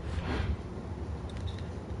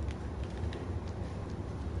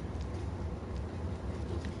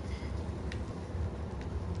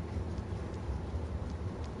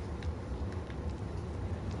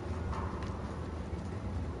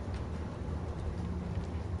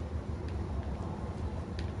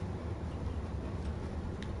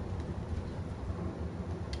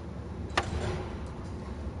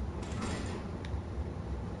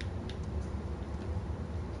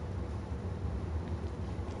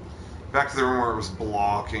 Back to the room where it was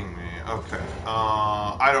blocking me. Okay.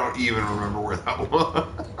 I don't even remember where that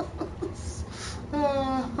was.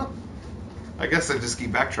 I guess I just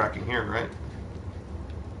keep backtracking here, right?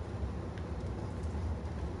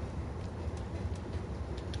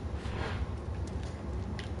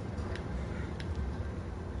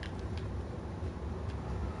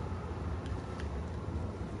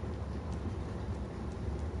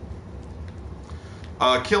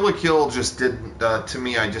 Kill la Kill just didn't, to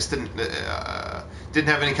me, I just didn't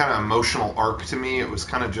have any kind of emotional arc to me. It was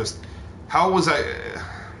kind of just, how was I,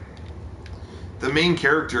 the main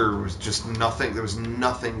character was just nothing, there was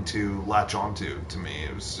nothing to latch onto to me.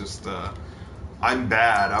 It was just, I'm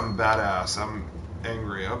bad, I'm badass, I'm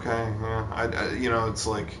angry, okay, yeah, it's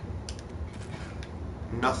like,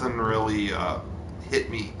 nothing really, hit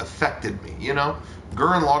me, affected me, Gurren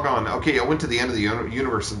Lagann, okay, I went to the end of the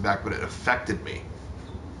universe and back, but it affected me.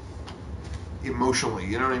 Emotionally,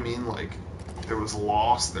 you know what I mean? Like, there was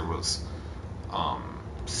loss, there was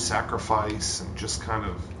sacrifice, and just kind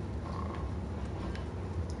of,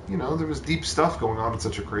 there was deep stuff going on in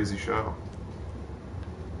such a crazy show.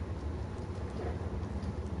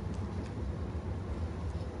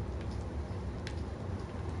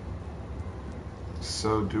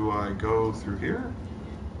 So, do I go through here?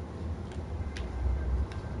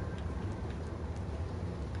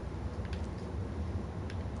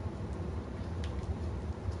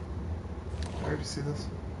 Did I already see this?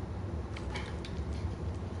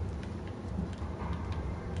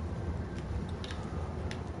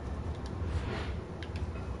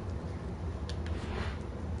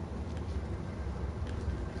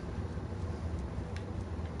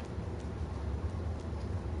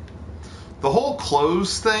 The whole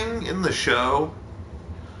clothes thing in the show,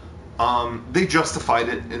 they justified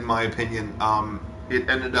it, in my opinion. It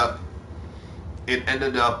ended up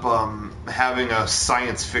having a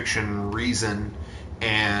science fiction reason,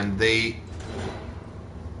 and they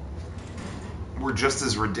were just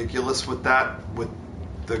as ridiculous with that, with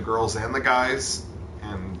the girls and the guys,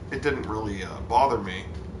 and it didn't really bother me.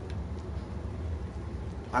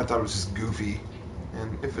 I thought it was just goofy,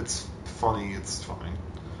 and if it's funny, it's fine.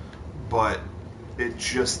 But it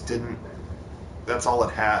just didn't, that's all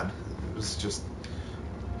it had. It was just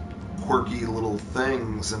quirky little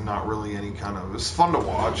things and not really any kind of, it was fun to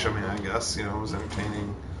watch. I mean, I guess, it was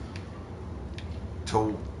entertaining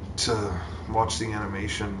to watch the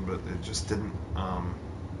animation, but it just didn't, who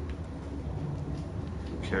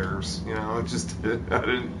cares, it just, I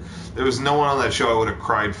didn't, there was no one on that show I would have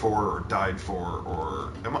cried for or died for,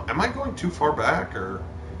 or, am I going too far back, or?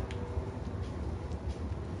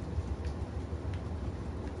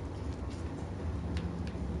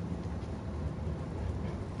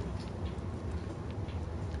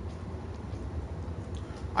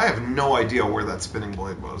 I have no idea where that spinning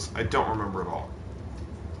blade was. I don't remember at all.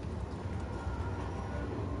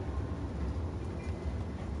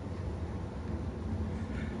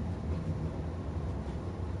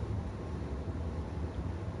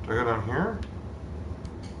 Do I go down here?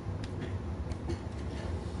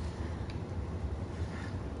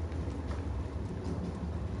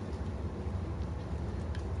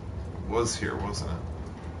 It was here, wasn't it?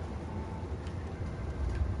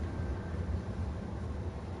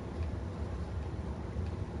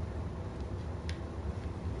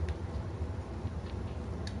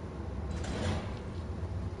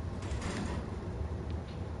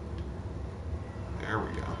 There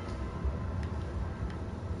we go.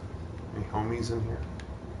 Any homies in here?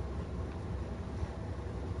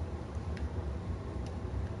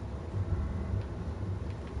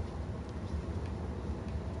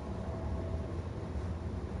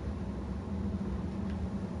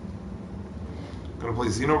 Gonna play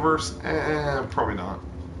Xenoverse? Probably not.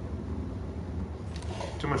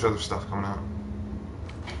 Too much other stuff coming out.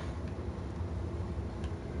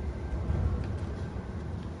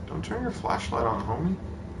 Don't turn your flashlight on, homie.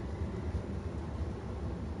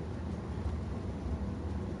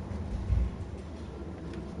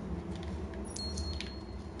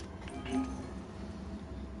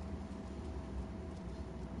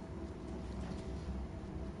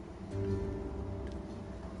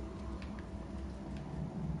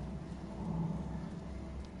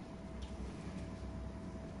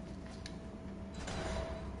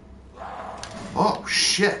 Oh,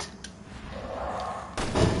 shit.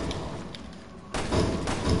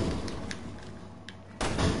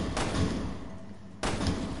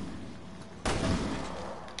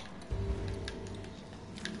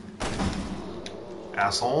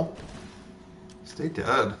 Asshole. Stay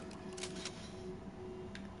dead.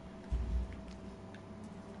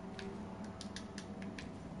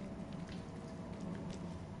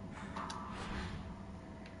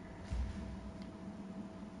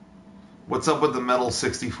 What's up with the Metal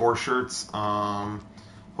 64 shirts?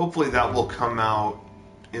 Hopefully that will come out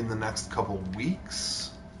in the next couple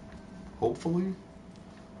weeks. Hopefully.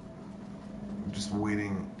 I'm just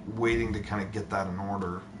waiting to kind of get that in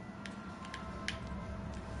order.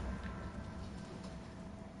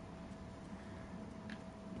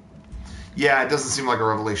 Yeah, it doesn't seem like a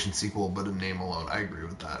Revelation sequel, but in name alone, I agree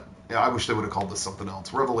with that. Yeah, I wish they would have called this something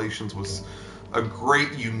else. Revelations was a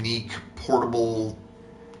great, unique, portable,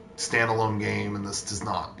 standalone game, and this does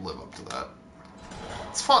not live up to that.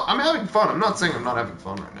 It's fun. I'm having fun. I'm not saying I'm not having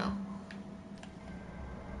fun right now.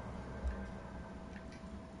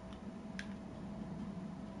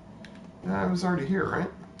 Yeah, I was already here,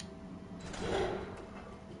 right?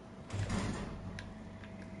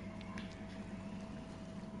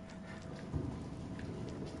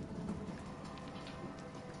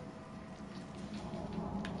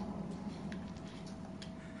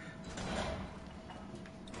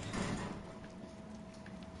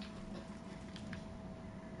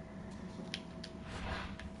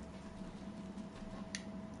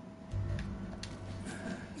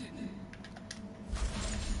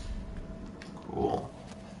 Cool.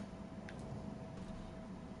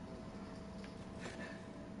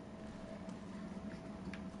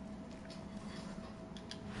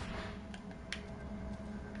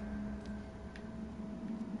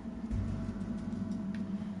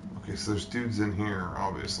 Okay, so there's dudes in here,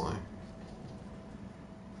 obviously. I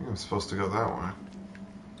think I'm supposed to go that way.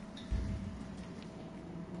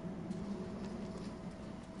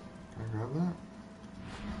 Can I grab that?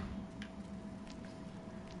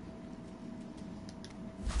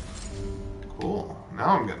 Cool.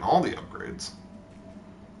 Now I'm getting all the upgrades.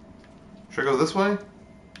 Should I go this way?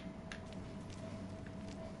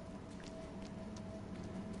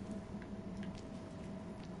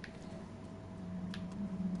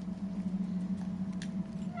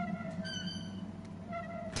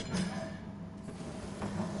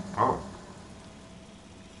 Oh.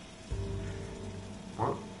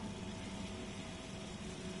 What?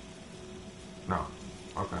 No.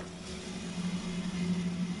 Okay.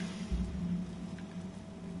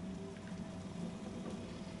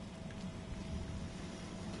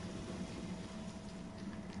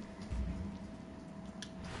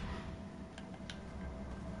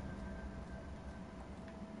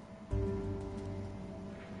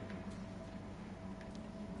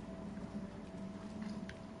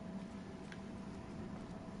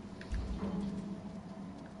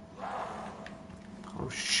 Oh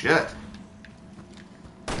shit.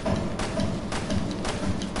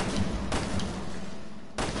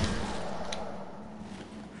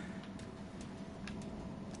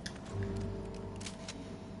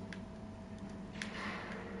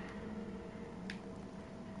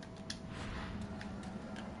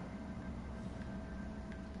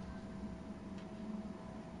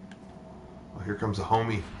 Oh, here comes a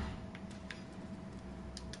homie.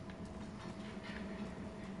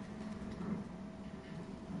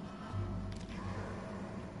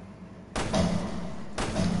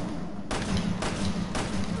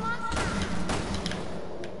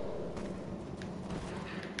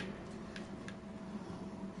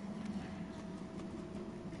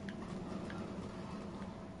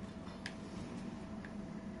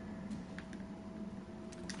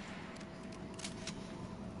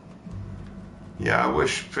 Yeah, I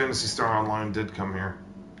wish Phantasy Star Online did come here.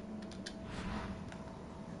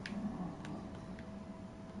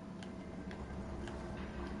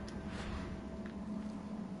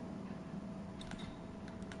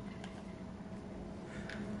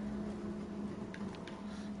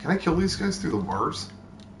 Can I kill these guys through the bars?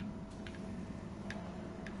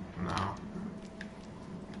 No.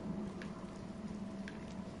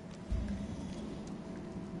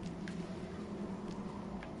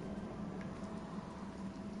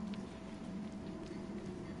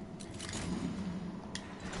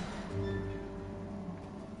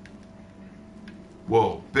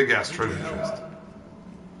 Whoa, big ass treasure chest.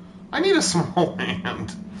 I need a small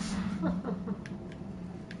hand.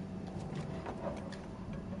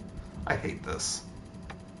 I hate this.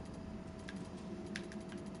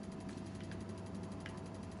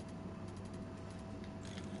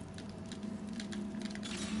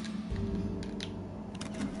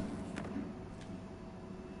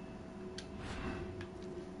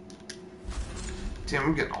 Damn,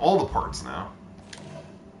 I'm getting all the parts now.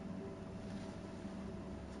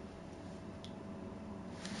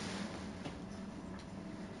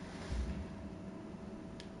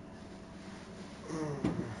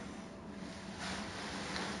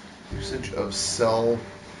 Usage of cell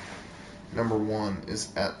number 1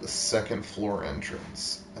 is at the second floor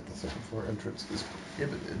entrance. At the second floor entrance is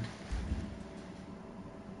prohibited.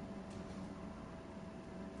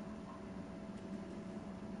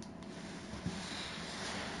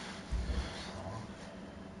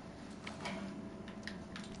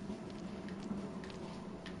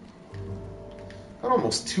 got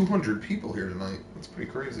almost 200 people here tonight. That's pretty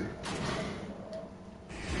crazy.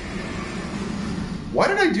 Why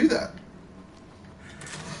did I do that?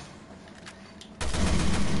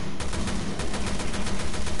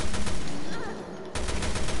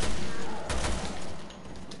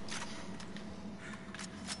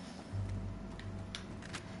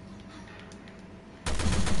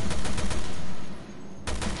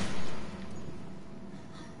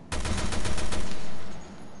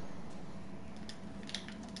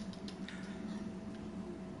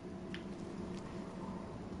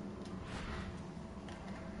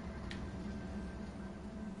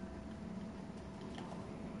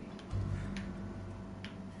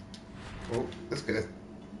 Oh, this guy.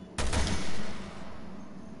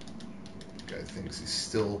 Guy thinks he's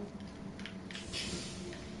still.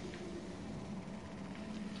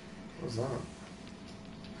 What's that?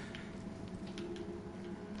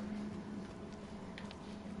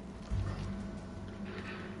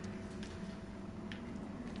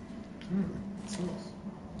 What's this?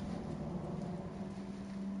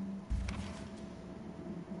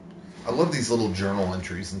 I love these little journal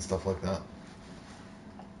entries and stuff like that.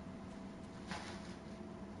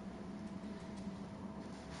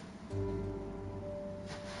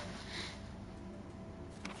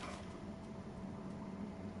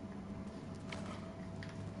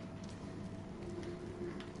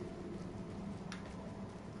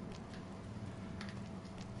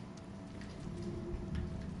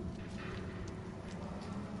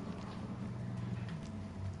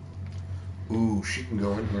 Ooh, she can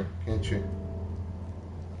go in here, can't she?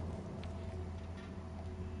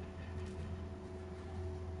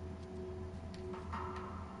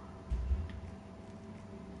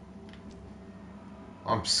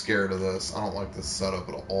 I'm scared of this. I don't like this setup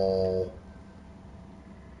at all.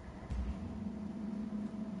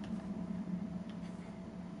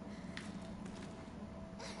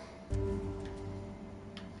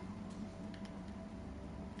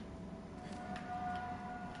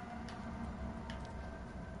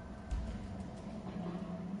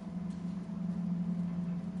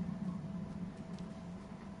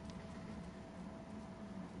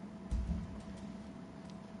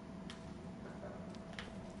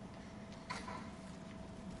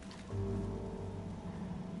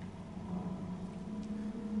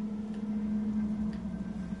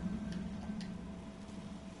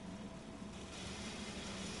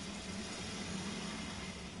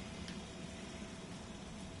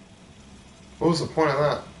 What was the point of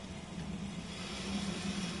that?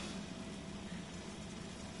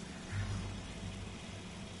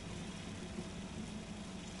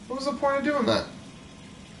 What was the point of doing that?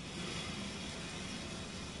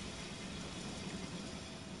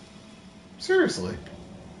 Seriously.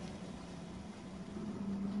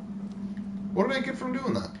 What did I get from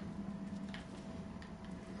doing that?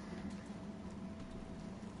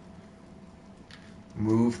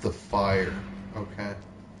 Move the fire. Okay.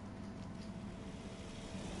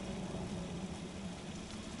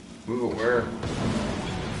 Move it where?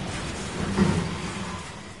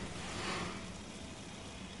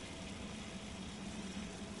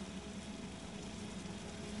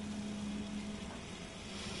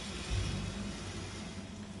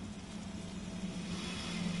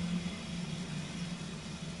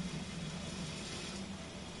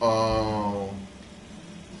 Oh.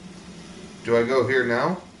 Do I go here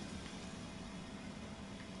now?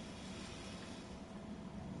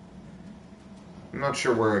 I'm not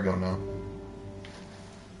sure where I go now.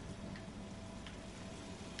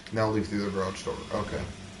 Now leave through the garage door. Okay.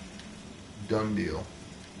 Done deal.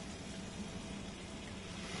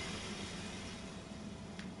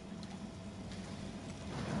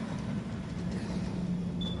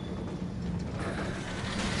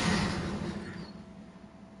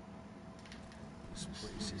 This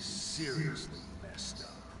place is seriously messed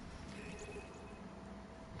up.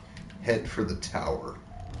 Head for the tower.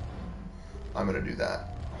 I'm gonna do that.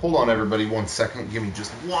 Hold on, everybody, 1 second. Give me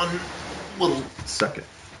just one little second.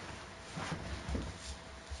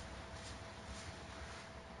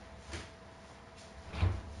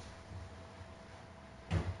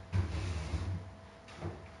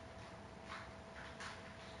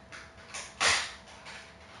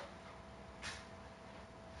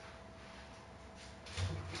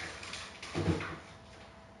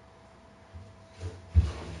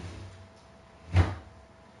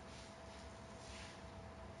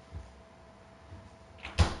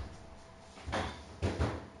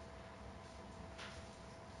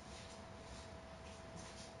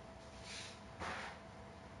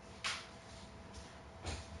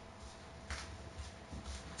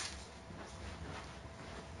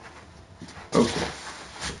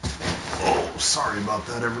 Sorry about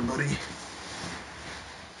that, everybody.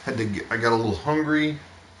 I got a little hungry.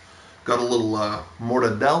 Got a little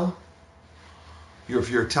mortadella. If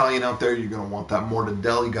you're Italian out there, you're gonna want that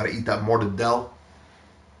mortadella. You gotta eat that mortadella.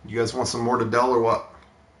 You guys want some mortadella or what?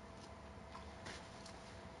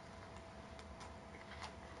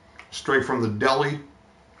 Straight from the deli.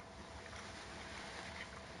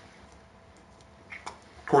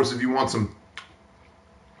 Of course, if you want some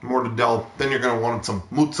mortadella, then you're gonna want some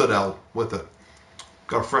mozzarella with it.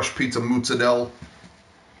 Got a fresh pizza mozzarella.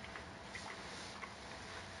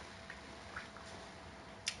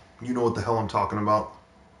 You know what the hell I'm talking about.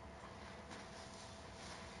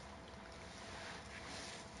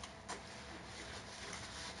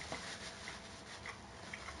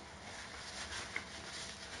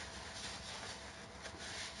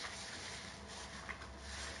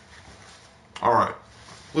 All right,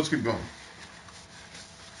 let's keep going.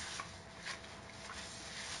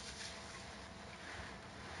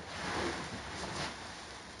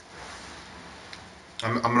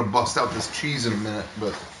 I'm going to bust out this cheese in a minute,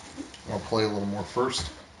 but I'll play a little more first.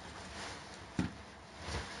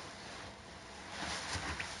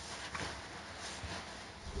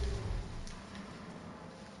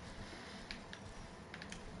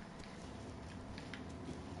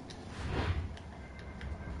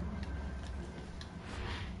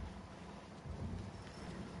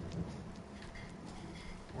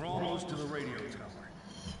 We're almost to the radio tower.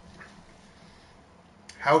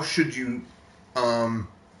 How should you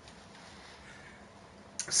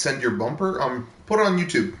send your bumper? Put it on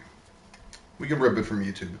YouTube. We can rip it from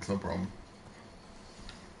YouTube. It's no problem.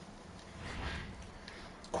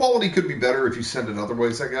 Quality could be better if you send it other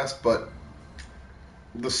ways, I guess, but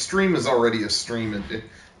the stream is already a stream. It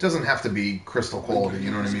doesn't have to be crystal quality, you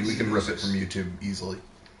know what I mean? We can rip it from YouTube easily.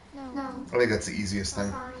 No. I think that's the easiest thing.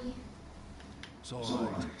 Sorry. It's all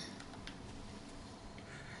right.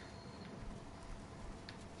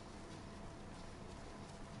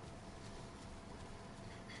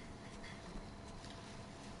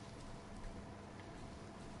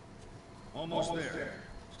 Almost there.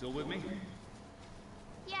 Still with me?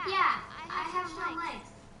 Yeah, I have no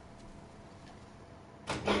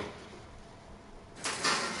legs.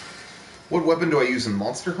 What weapon do I use in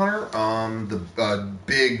Monster Hunter? The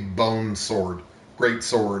big bone sword. Great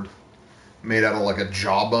sword. Made out of like a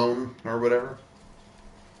jawbone or whatever.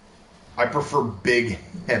 I prefer big,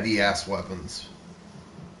 heavy-ass weapons.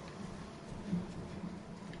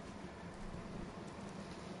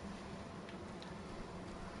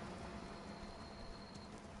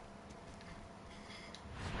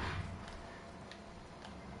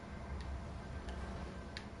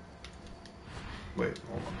 Wait,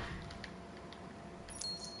 hold on.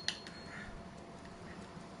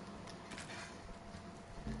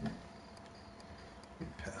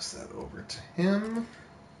 Pass that over to him.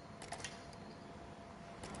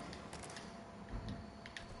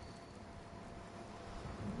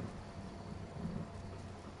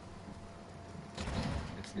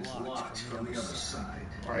 It's locked from the other side.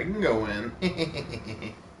 Alright, I can go in.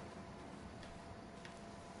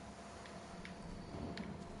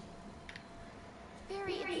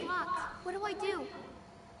 Barry, it's locked. What do I do?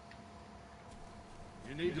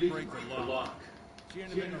 You need to break the lock. See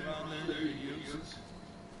anything around there that you use?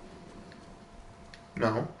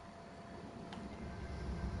 No.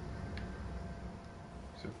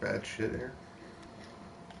 Is there bad shit here?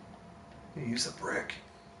 Use a brick.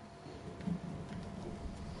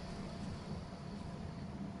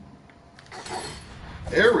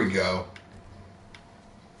 There we go.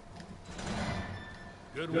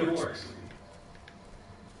 Good work.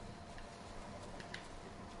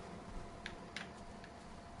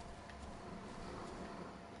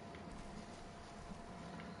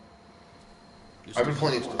 I've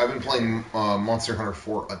been playing Monster Hunter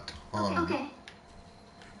 4 a ton. Okay.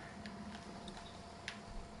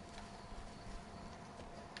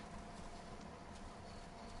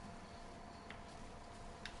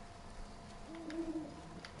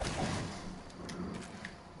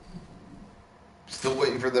 Still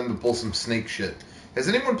waiting for them to pull some snake shit. Has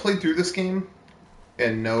anyone played through this game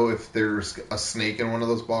and know if there's a snake in one of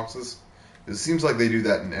those boxes? It seems like they do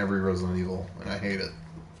that in every Resident Evil, and I hate it.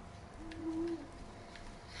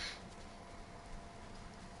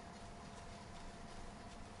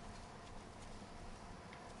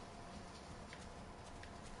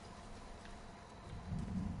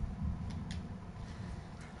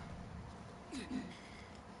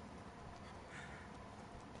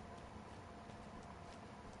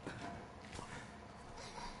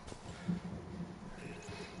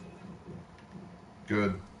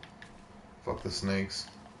 Good. Fuck the snakes.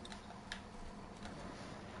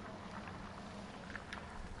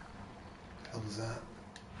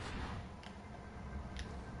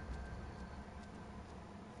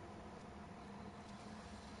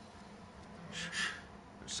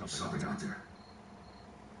 There's something out there.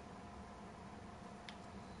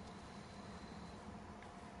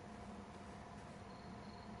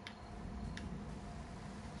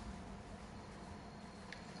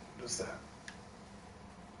 What is that?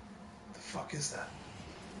 What the fuck is that?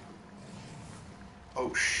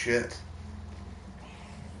 Oh shit.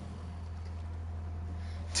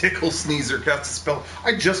 Tickle Sneezer casts a spell.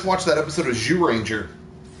 I just watched that episode of Zoo Ranger.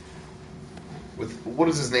 With, what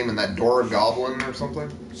is his name in that? Dora Goblin or something?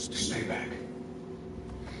 Stay back.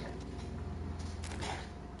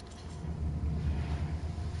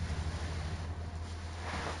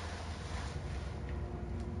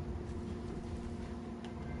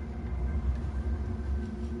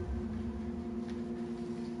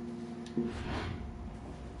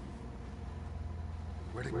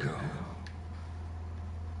 Where'd it go?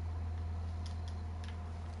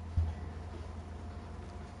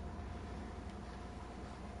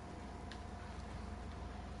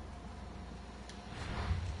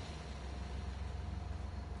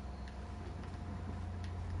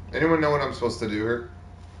 Anyone know what I'm supposed to do here?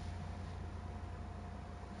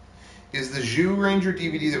 Is the Zoo Ranger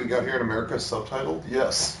DVD that we got here in America subtitled?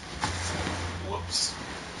 Yes. Whoops.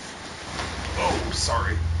 Oh,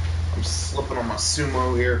 sorry. I'm slipping on my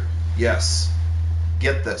sumo here. Yes.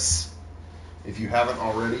 Get this. If you haven't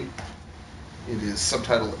already, it is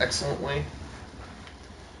subtitled excellently.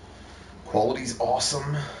 Quality's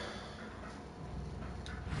awesome.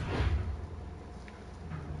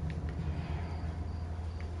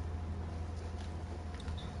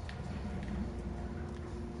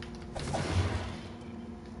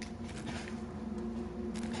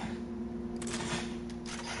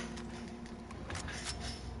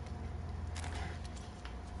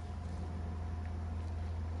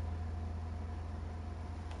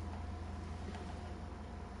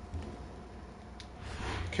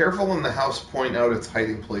 Careful in the house, point out its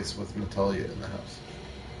hiding place with Natalia in the house.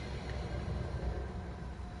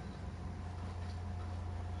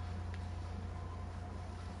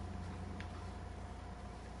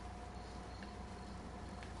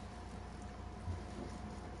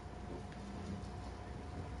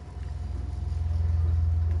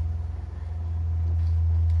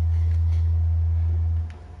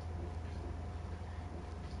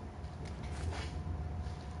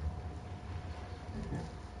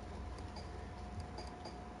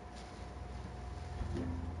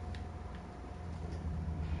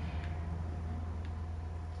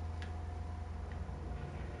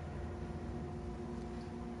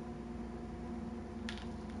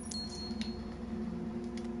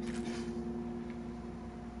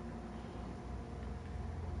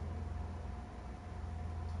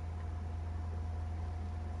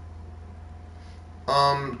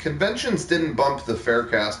 Conventions didn't bump the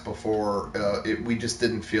Faircast before. We just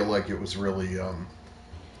didn't feel like it was really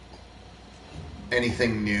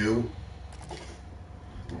anything new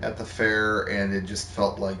at the fair, and it just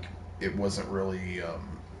felt like it wasn't really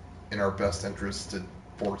in our best interest to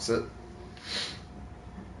force it.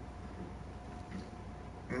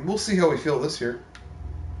 And we'll see how we feel this year.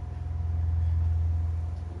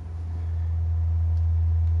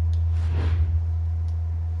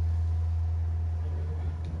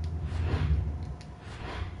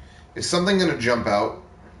 Is something going to jump out?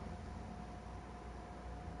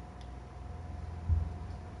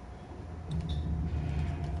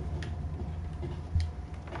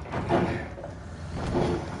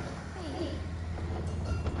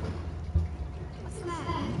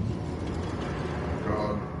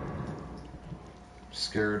 God.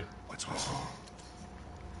 Scared. What's wrong?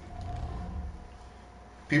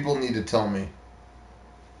 People need to tell me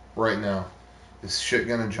right now. Is shit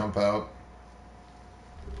going to jump out?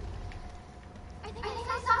 I think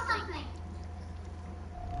I saw something.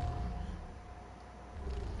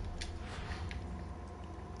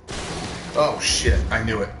 Oh shit, I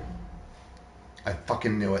knew it. I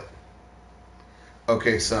fucking knew it.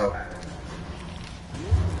 Okay, so.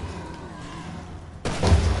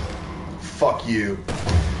 Fuck you.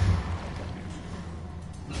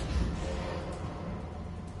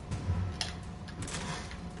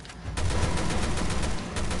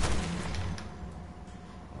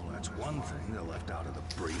 Well, that's one thing they left out of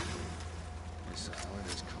the brief. This island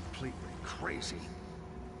is completely crazy.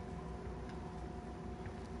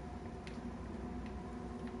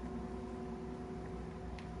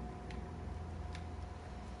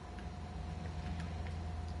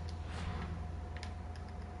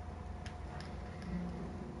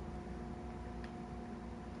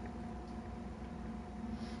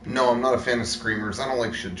 No, I'm not a fan of screamers. I don't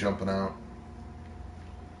like shit jumping out.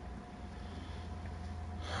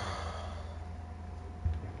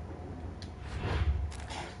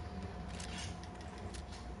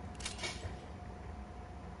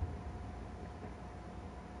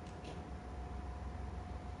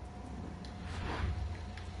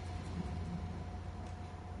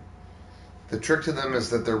 The trick to them is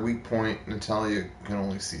that their weak point, Natalia can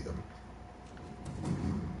only see them.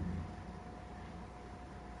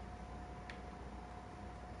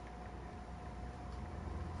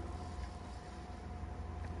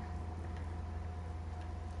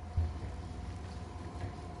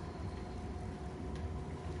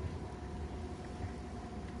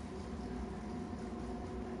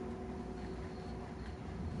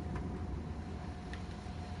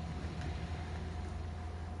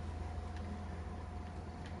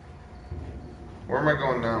 Where am I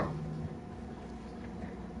going now?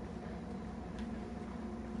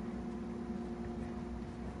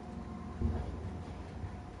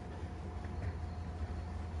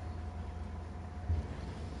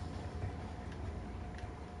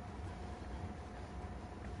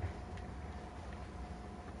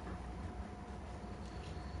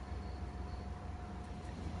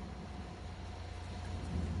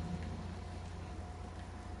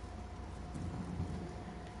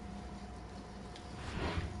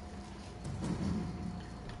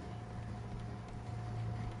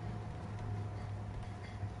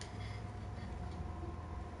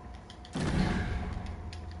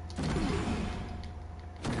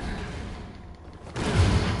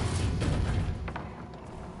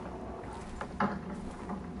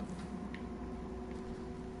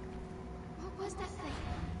 What was that thing?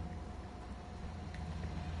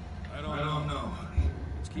 I don't know, honey.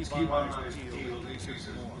 Let's keep our eyes peeled in case there's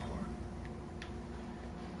more.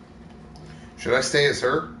 Should I stay as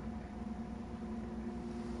her?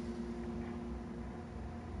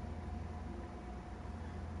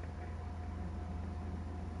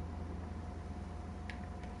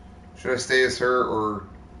 Should I stay as her or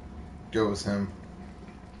go as him?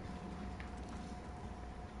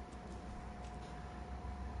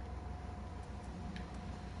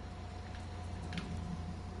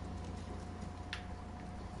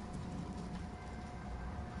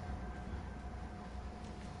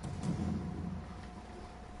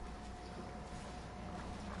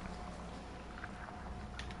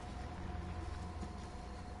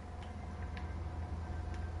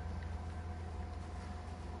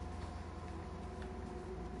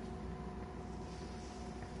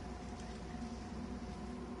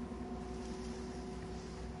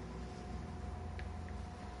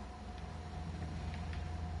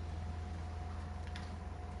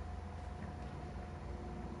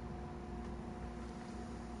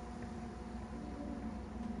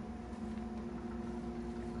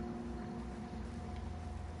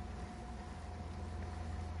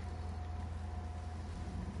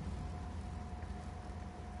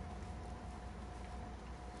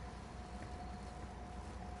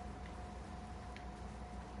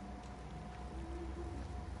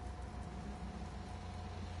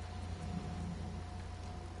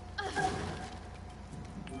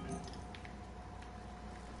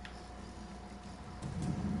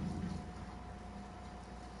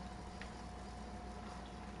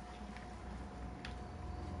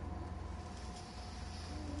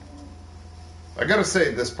 I gotta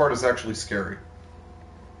say, this part is actually scary.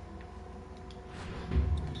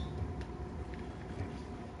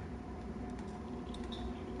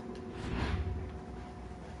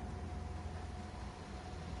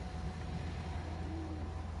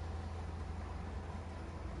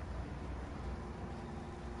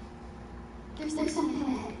 There's something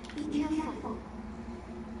ahead. Be careful.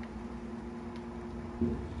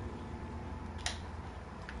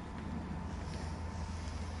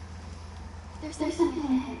 There's something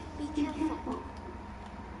ahead. Be careful.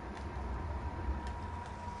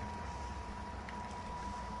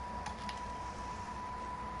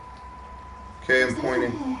 Okay, I'm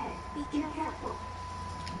pointing. Be careful.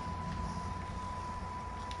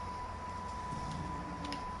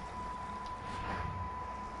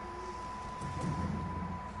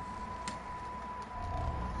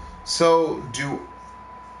 So, do...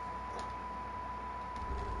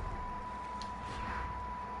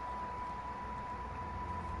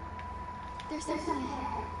 There's something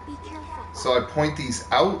ahead. Be careful. So I point these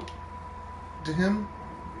out to him?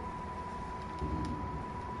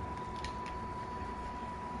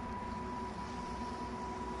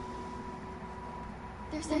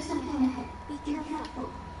 There's something ahead. Be careful.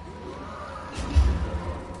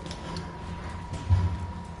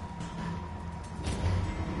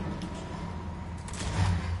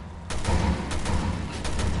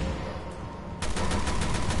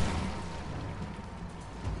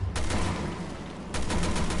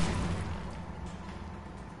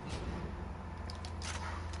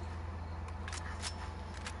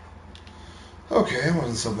 Okay, it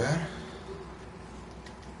wasn't so bad.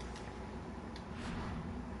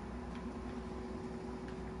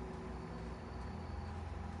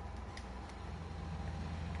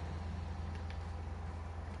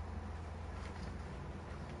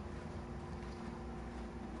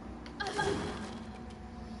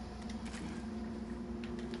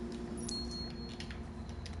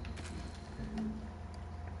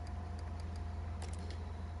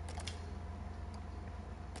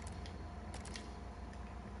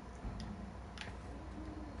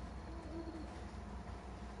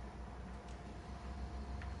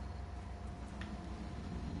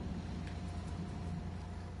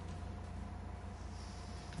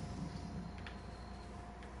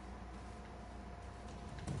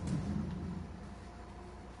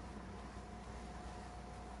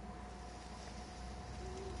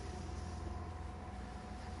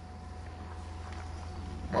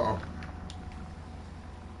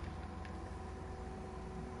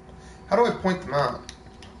 How do I point them out?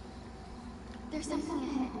 There's something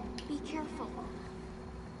ahead. Be careful.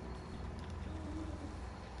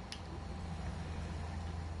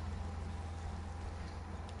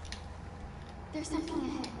 There's something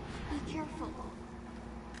ahead. Be careful.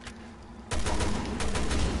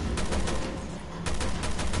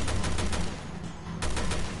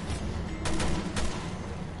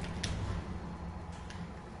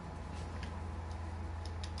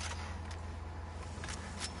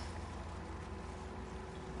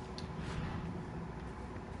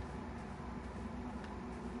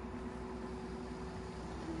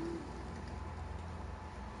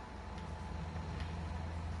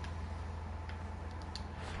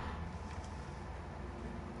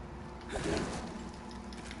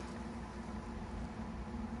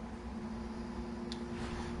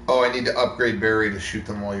 Oh, I need to upgrade Barry to shoot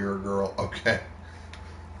them while you're a girl. Okay.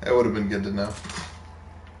 That would have been good to know.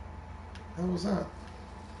 What was that?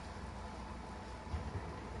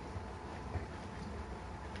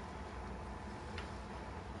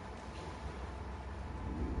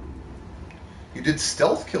 You did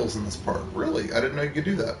stealth kills in this part. Really? I didn't know you could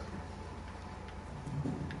do that.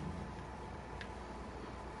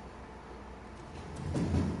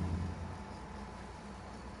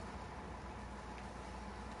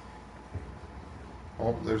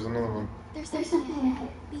 Oh, there's another one. There's something ahead.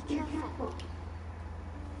 Be careful.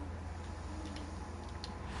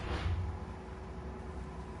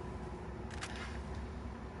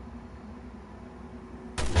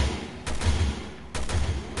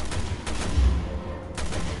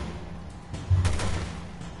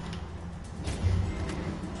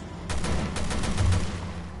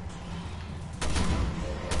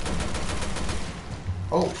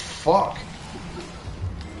 Oh, fuck.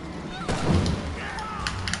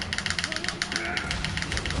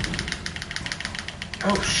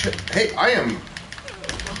 Oh, shit. Hey, I am...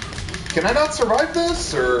 Can I not survive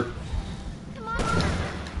this, or...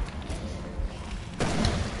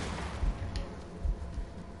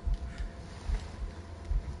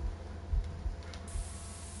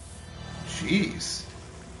 Jeez.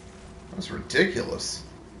 That's ridiculous.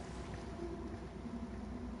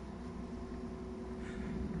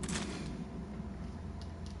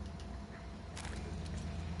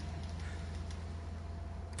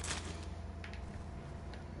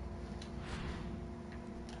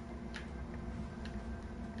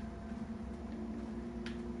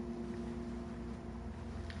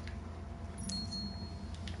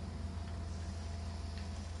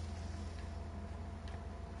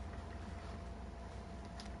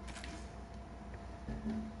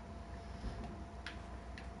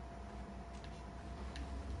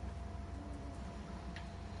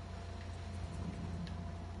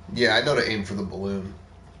 Yeah, I know to aim for the balloon.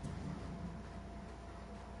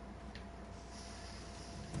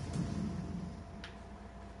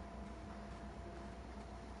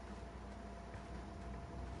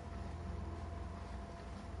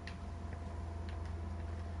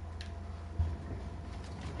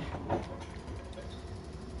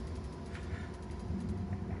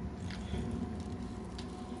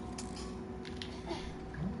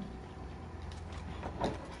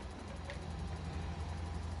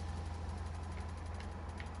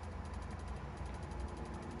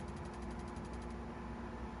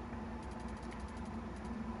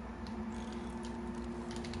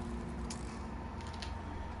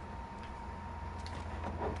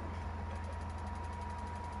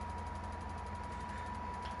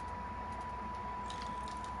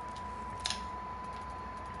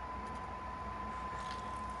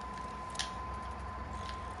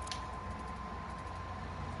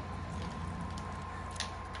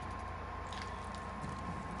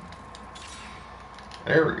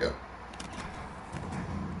 There we go.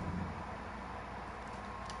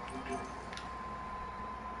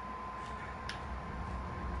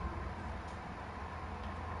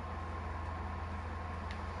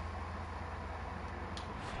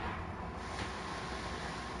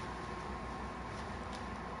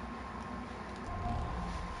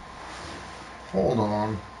 Hold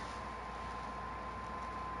on.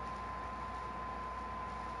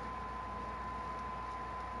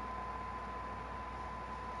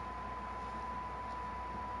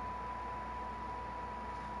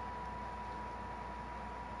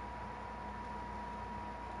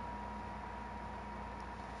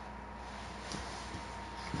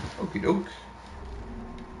 Okie doke.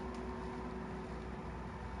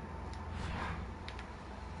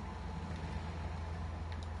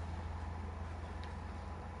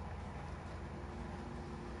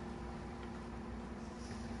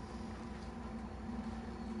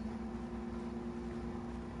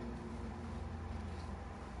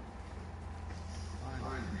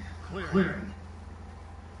 Clearing.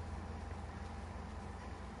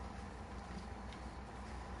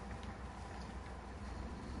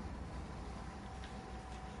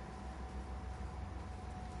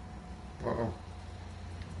 Uh-oh.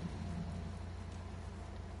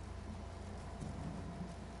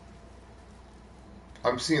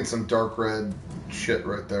 I'm seeing some dark red shit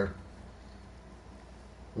right there.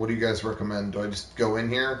 What do you guys recommend? Do I just go in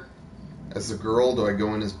here as the girl? Do I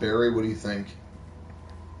go in as Barry? What do you think?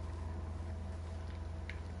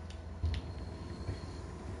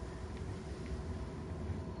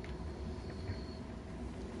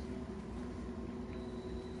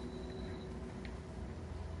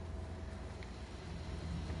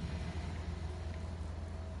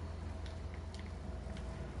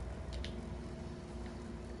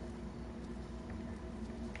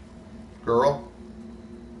 Girl?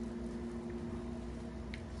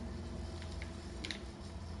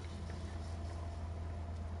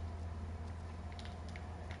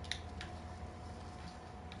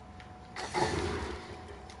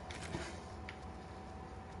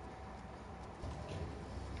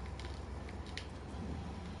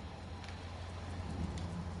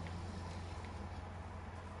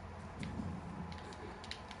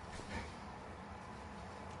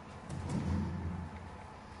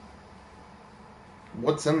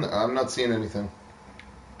 What's in there? I'm not seeing anything.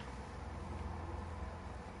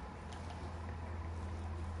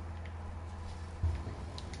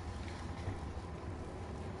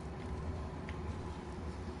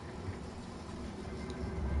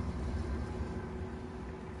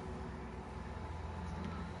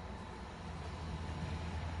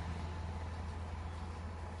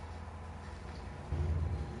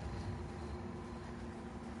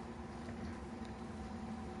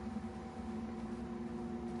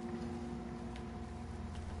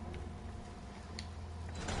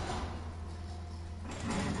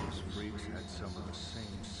 Had some of the same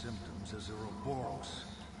symptoms as Ouroboros.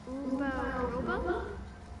 Robo?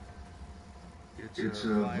 It's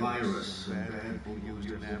a virus some bad people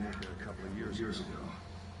used in Africa a couple of years ago.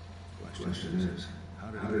 Question is,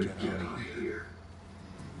 how did it get out here?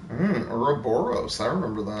 Ouroboros. I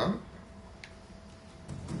remember that.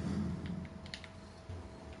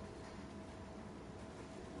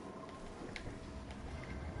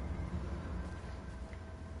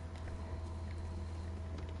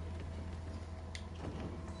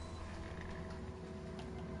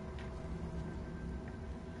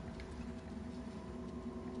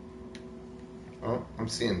 Oh, I'm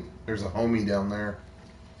seeing there's a homie down there.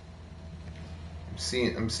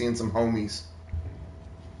 I'm seeing some homies.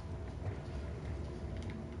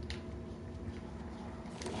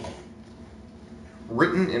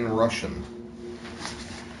 Written in Russian.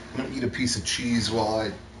 I'm gonna eat a piece of cheese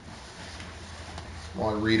while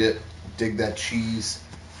I read it. Dig that cheese.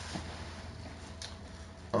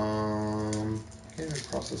 Okay, the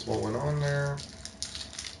process what went on there.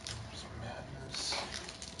 Madness.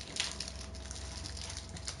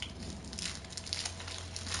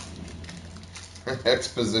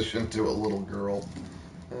 Exposition to a little girl.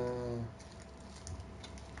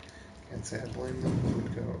 Can't say I blame them.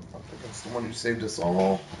 Would go up against the one who saved us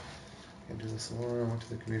all. Can't do this alone. I went to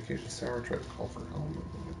the communications tower, tried to call for help, but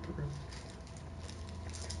didn't get through.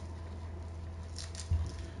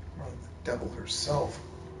 Or the devil herself.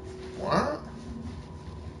 What?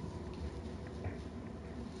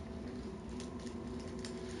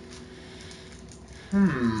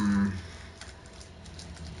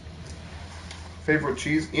 Favorite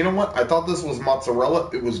cheese? You know what? I thought this was mozzarella.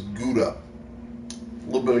 It was Gouda. A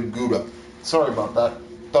little bit of Gouda. Sorry about that.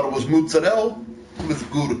 Thought it was mozzarella. It was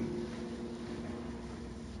Gouda.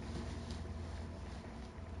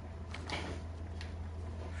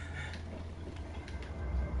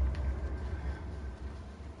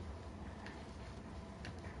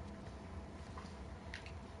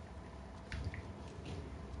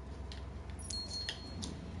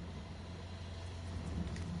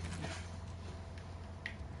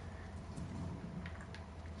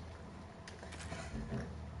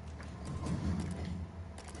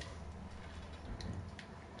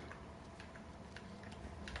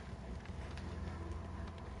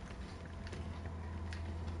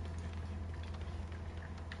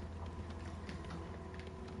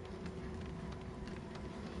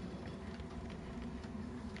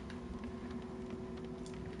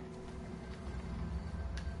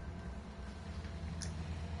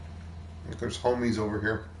 There's homies over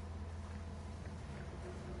here.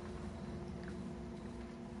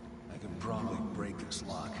 I can probably break this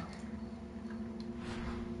lock.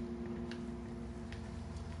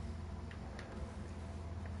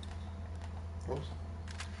 Oops.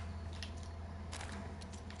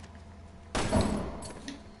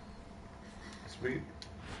 Sweet.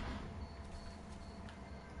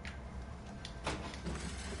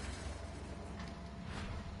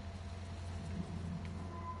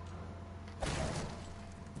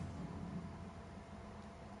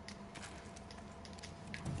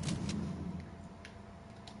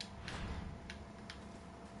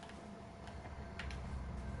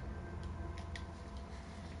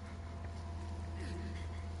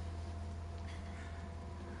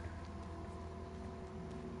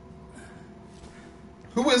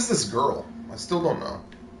 Who is this girl? I still don't know.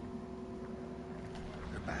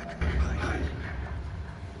 They're back. Hide.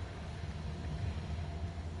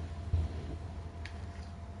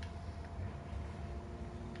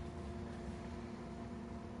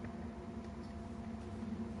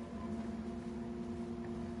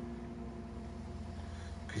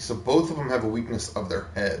 Okay, so both of them have a weakness of their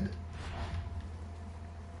head.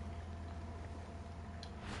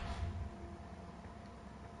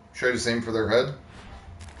 Should I just aim for their head?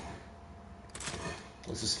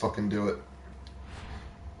 Let's just fucking do it.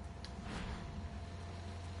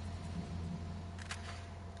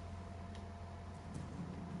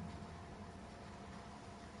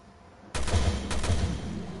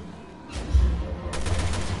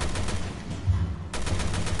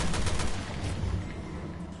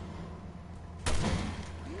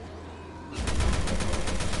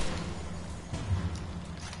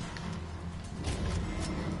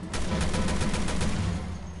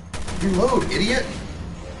 Reload, idiot!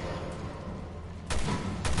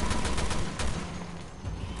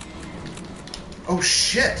 Oh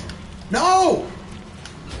shit! No!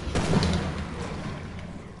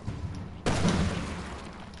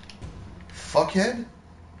 Fuckhead?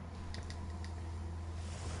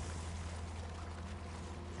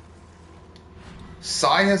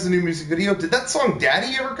 Psy has a new music video. Did that song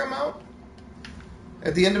Daddy ever come out?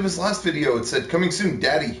 At the end of his last video it said, coming soon,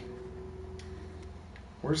 Daddy.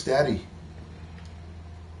 Where's Daddy?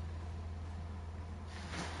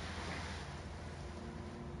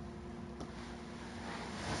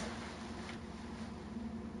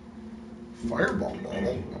 Fireball bottle.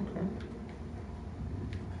 Okay.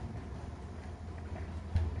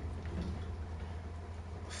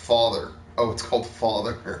 Father. Oh, it's called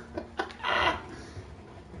Father.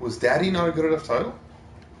 Was Daddy not a good enough title?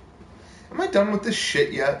 Am I done with this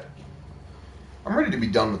shit yet? I'm ready to be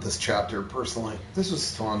done with this chapter, personally. This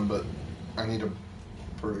was fun, but I need a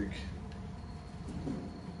break.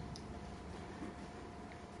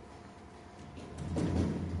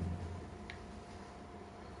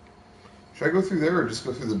 Should I go through there or just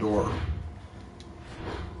go through the door?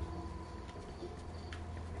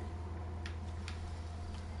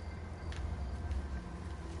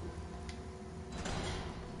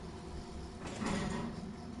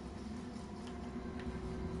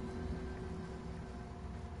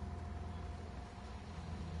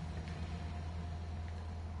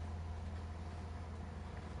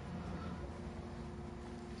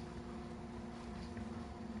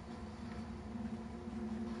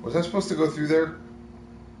 Was I supposed to go through there?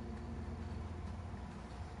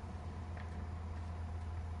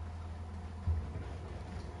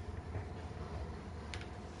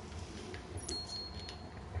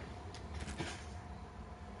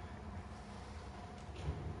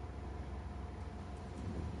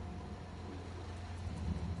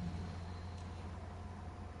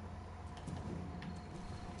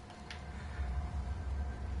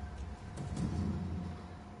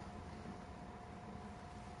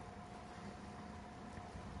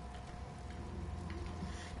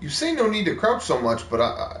 You say no need to crouch so much,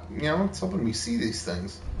 but you know, it's helping me see these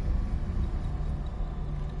things.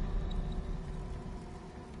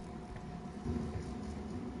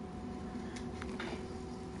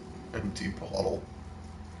 Empty bottle.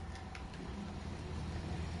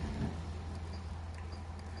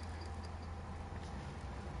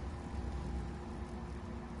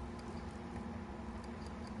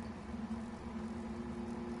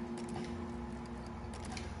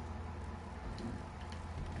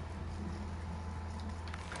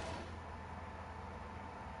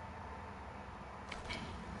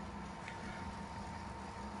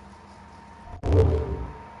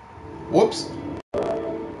 Whoops.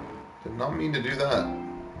 Did not mean to do that.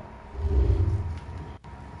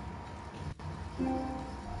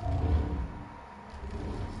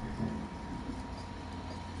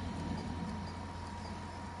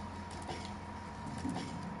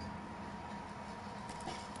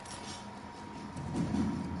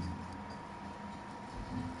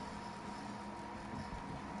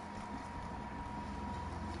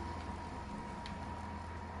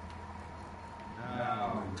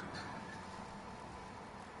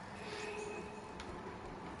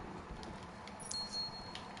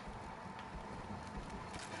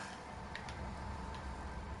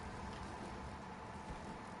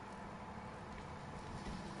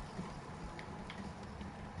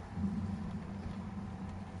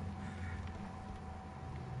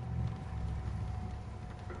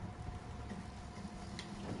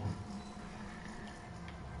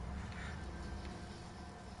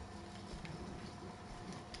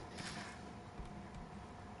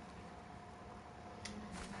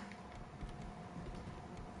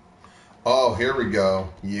 here we go.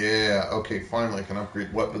 Yeah, okay, finally I can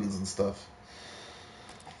upgrade weapons and stuff.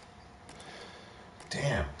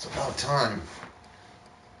 Damn, it's about time.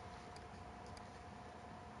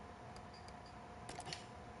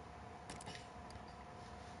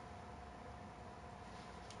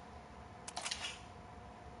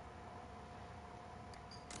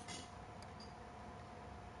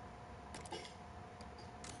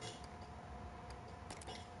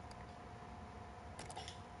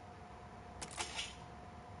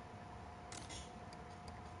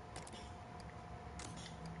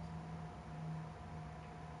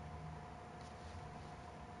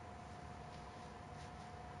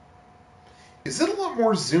 Is it a lot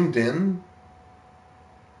more zoomed in?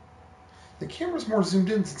 The camera's more zoomed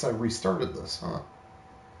in since I restarted this, huh?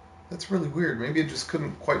 That's really weird. Maybe it just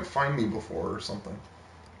couldn't quite find me before or something.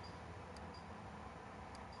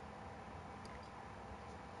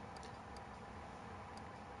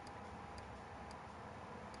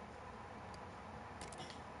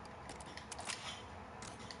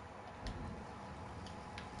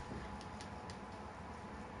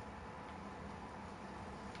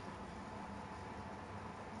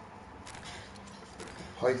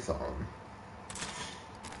 Python.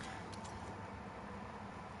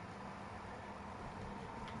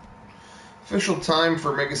 Official time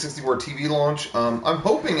for Mega 64 TV launch. I'm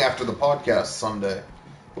hoping after the podcast Sunday,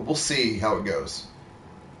 but we'll see how it goes.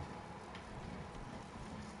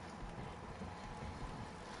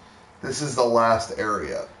 This is the last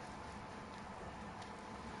area.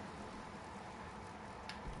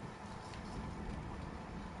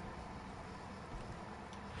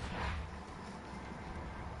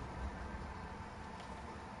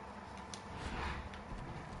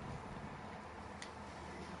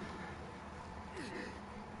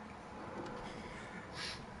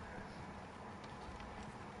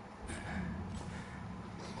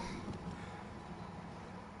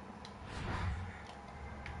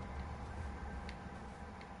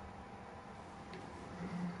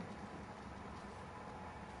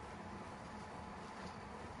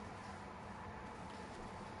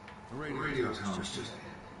 Radio tower. Just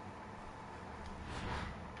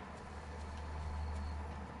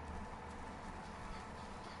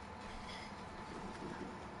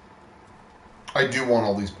I do want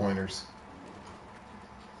all these pointers.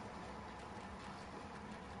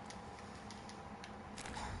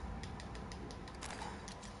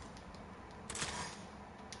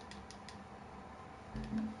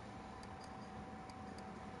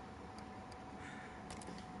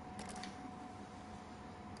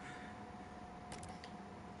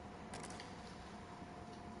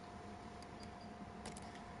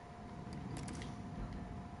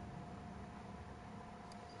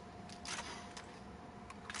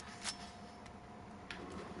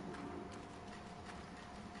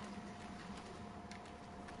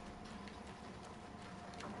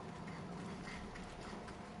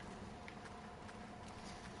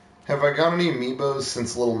 Have I got any amiibos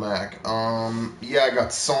since Little Mac? Yeah, I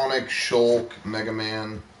got Sonic, Shulk, Mega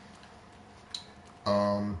Man,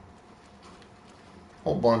 whole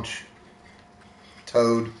bunch.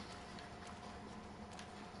 Toad.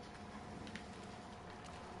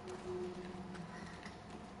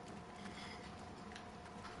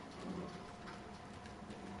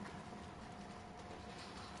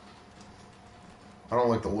 I don't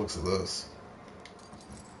like the looks of this.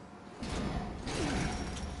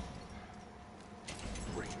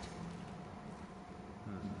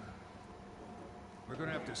 we're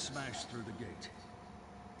gonna have to smash through the gate.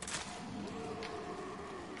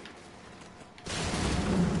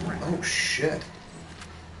 Oh shit.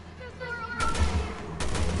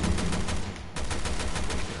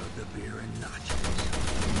 The beer and nachos.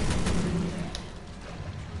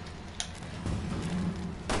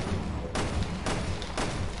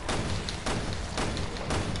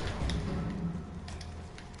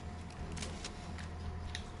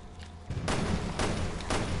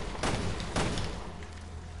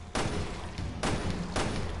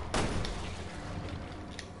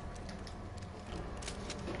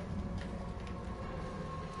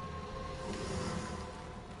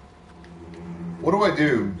 What do I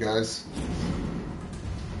do, guys?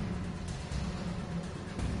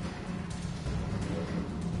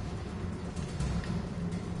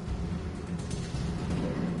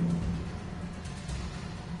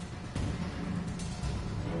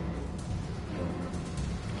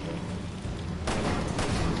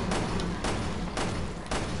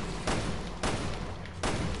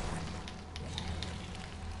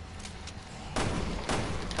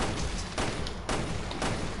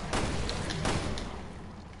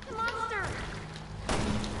 The monster!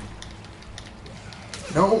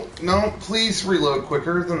 No, no, please reload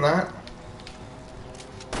quicker than that.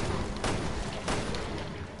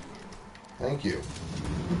 Thank you.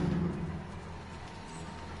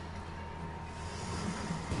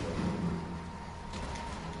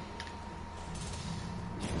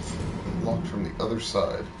 Locked from the other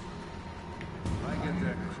side. If I get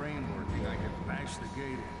that crane working, I can bash the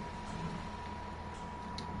gate in.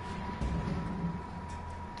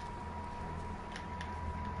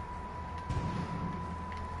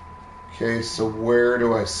 Okay, so where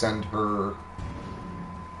do I send her?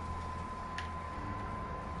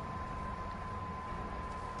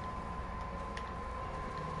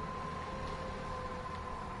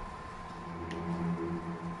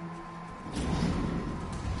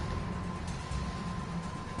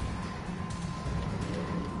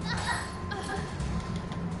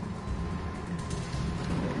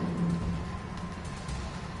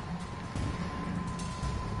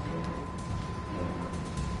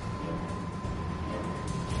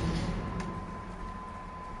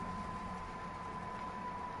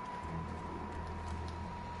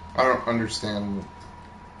 I don't understand.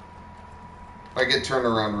 I get turned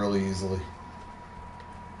around really easily.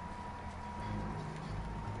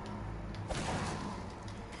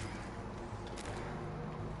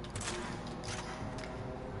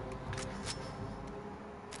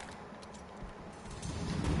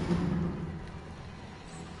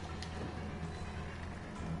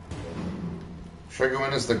 Should I go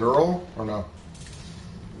in as the girl or no?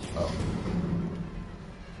 Oh.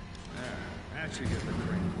 That should get the crane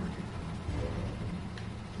working.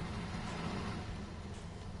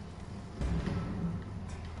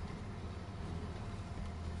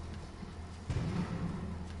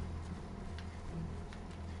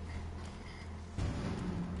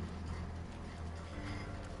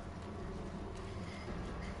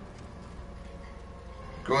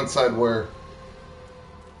 Go inside where?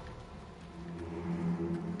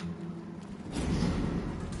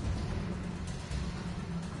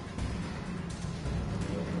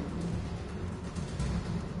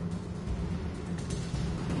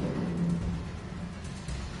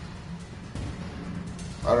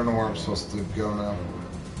 I don't know where I'm supposed to go now.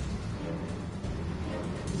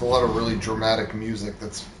 There's a lot of really dramatic music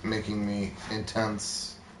that's making me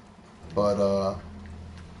intense, but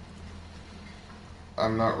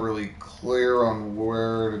I'm not really clear on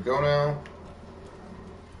where to go now.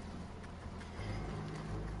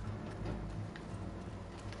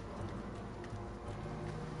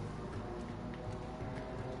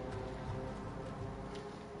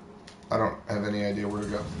 I don't have any idea where to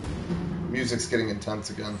go. Music's getting intense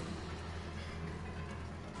again.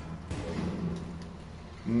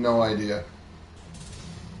 No idea.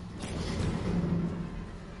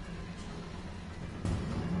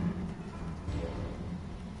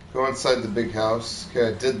 Go inside the big house. Okay,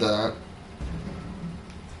 I did that.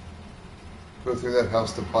 Go through that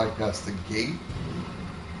house to bypass the gate.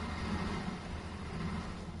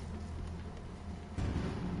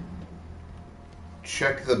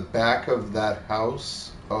 Check the back of that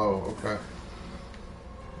house. Oh, okay.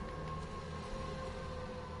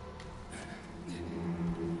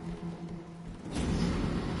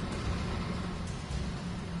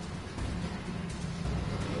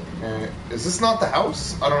 Okay. Is this not the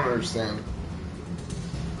house? I don't understand.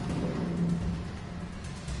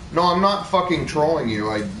 No, I'm not fucking trolling you.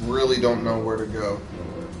 I really don't know where to go.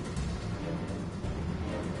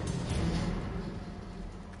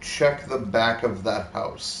 Check the back of that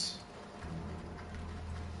house.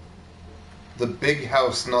 The big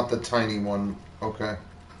house, not the tiny one. Okay.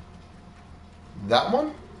 That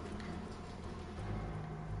one?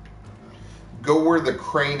 Go where the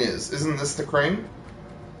crane is. Isn't this the crane?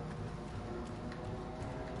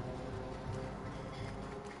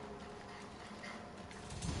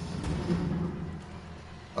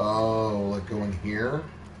 Oh, like going here?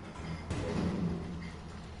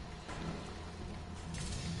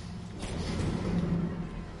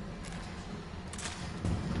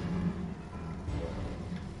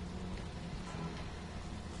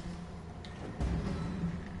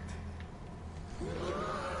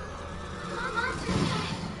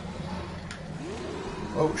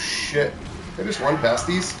 Oh shit. Can I just run past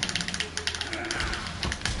these?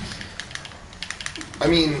 I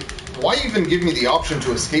mean, why even give me the option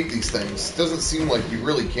to escape these things? Doesn't seem like you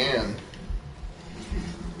really can.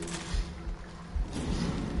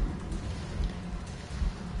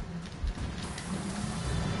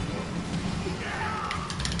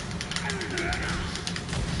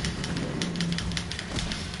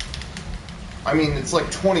 I mean, it's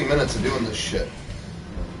like 20 minutes of doing this shit.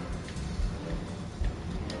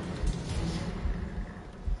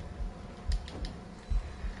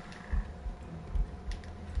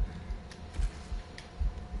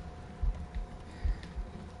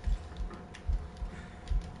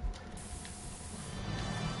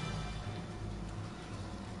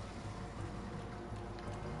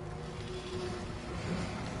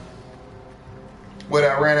 Wait,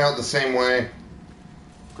 I ran out the same way.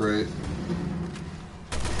 Great.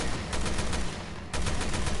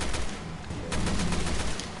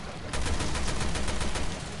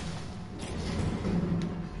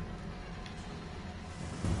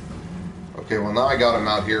 Okay, well now I got him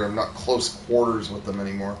out here. I'm not close quarters with them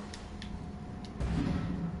anymore.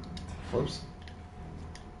 Whoops.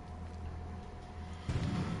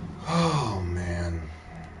 Oh, man.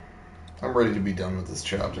 I'm ready to be done with this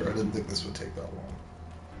chapter. I didn't think this would take that long.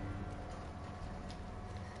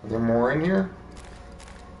 Are there more in here?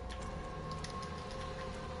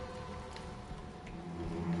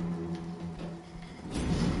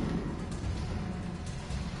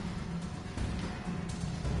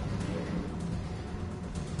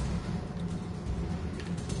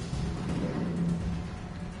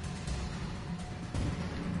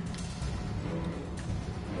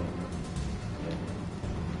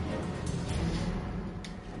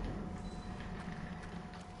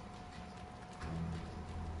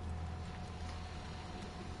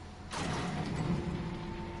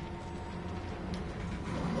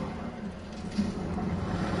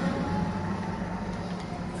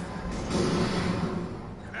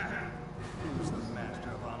 Who's the master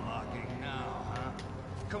of unlocking now, huh?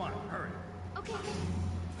 Come on, hurry. Okay.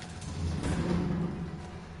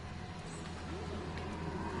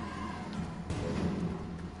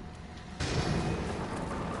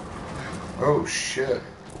 Oh, shit.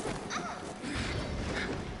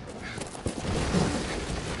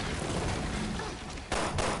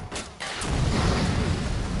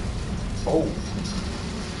 Oh.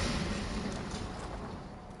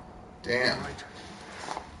 Damn.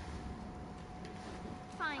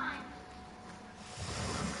 Fine.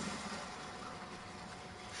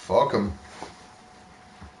 Fuck him.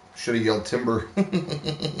 Should have yelled timber.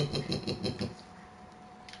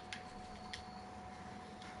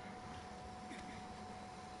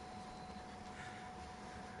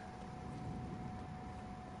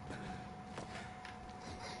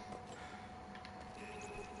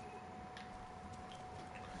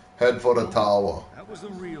 Head for the tower. That was a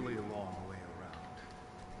really long way around.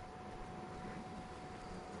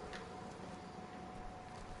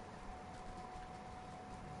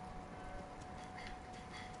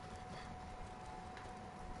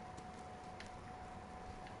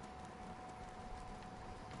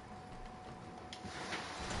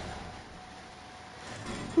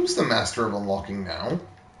 Who's the master of unlocking now?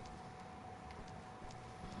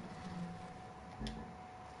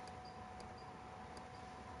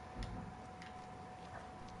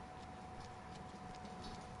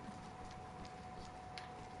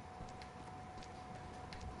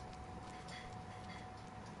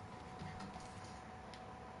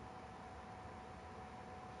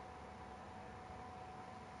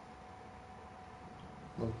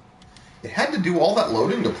 It had to do all that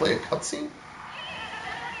loading to play a cutscene?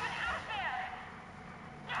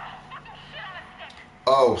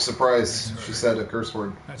 Oh, surprise. She said a curse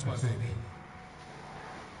word. That's my baby.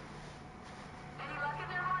 Any luck in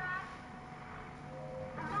there, Moira?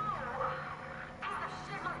 No! Piece of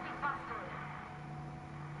shit must be busted.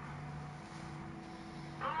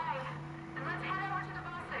 Alright, then let's head over to the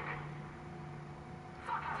Bostic.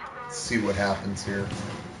 Fucking tell Let's see what happens here.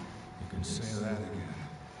 You can say that again.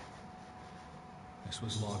 This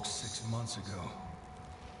was logged 6 months ago.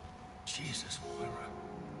 Jesus, Moira.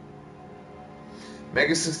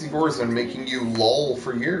 Mega 64 has been making you lull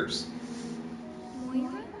for years.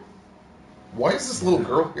 Moira? Why is this little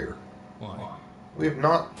girl here? Why? We have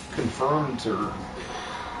not confirmed her.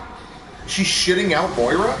 Is she shitting out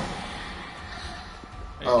Moira?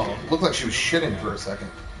 Oh, looked like she was shitting for a second.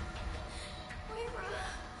 Moira.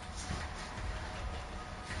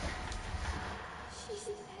 She's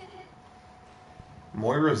dead.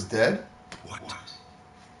 Moira's dead? What?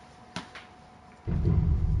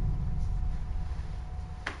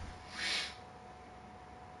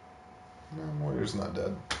 No, Moira's not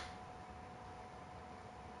dead.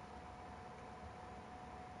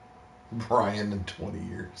 Brian in 20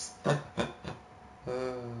 years. Next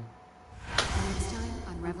time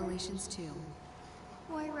on Revelations 2.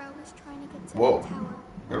 Moira was trying to get to Whoa. the tower.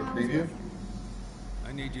 Got a when I was preview? with her. I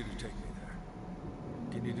need you to take me there.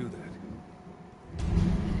 Can you do that?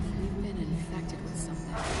 We've been infected with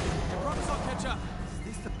something. Is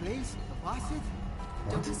this the place? The Bosset?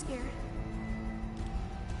 Don't be scared.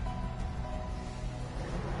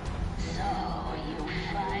 So you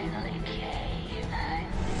finally came, huh?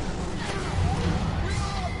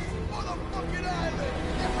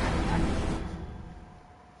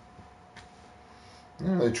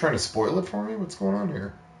 Are they trying to spoil it for me? What's going on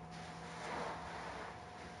here?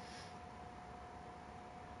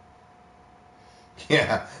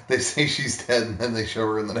 Yeah, they say she's dead, and then they show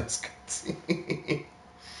her in the next cutscene.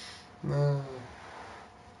 No.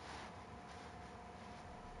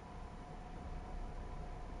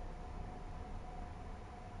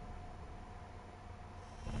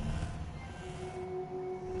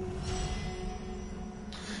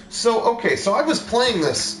 So, okay, so I was playing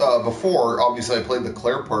this before. Obviously, I played the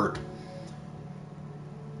Claire part.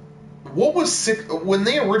 What was when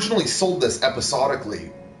they originally sold this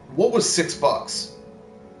episodically? What was $6?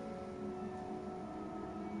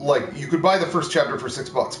 Like, you could buy the first chapter for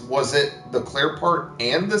 $6. Was it the Claire part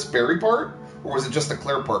and this Barry part, or was it just the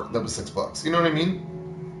Claire part that was $6? You know what I mean?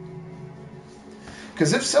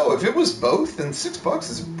 Because if so, if it was both, then $6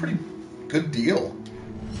 is a pretty good deal.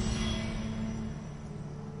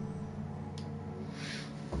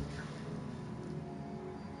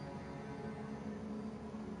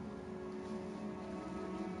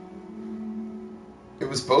 It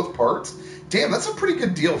was both parts. Damn, that's a pretty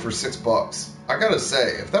good deal for $6. I gotta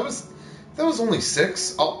say, if that was only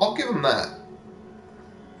 $6, I'll give them that.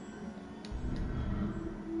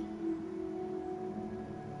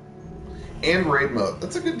 And raid mode.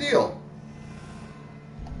 That's a good deal.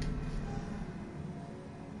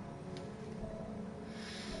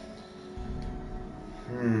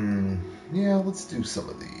 Yeah, let's do some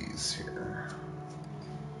of these here.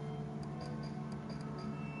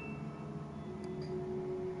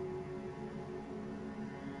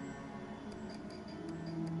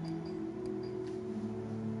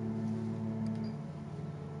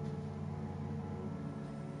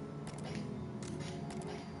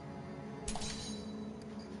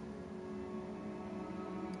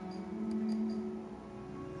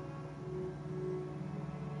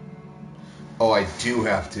 Oh, I do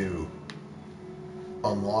have to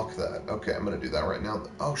unlock that. Okay, I'm gonna do that right now.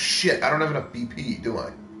 Oh shit, I don't have enough BP, do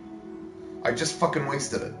I? I just fucking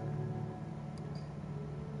wasted it.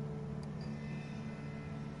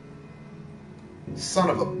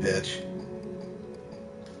 Son of a bitch.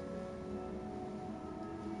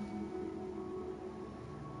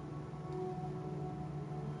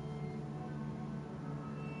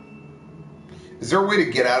 Is there a way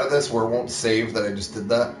to get out of this where it won't save that I just did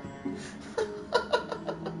that?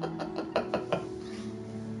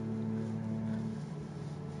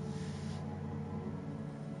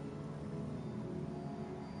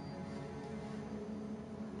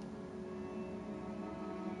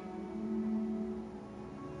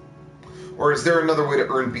 Or is there another way to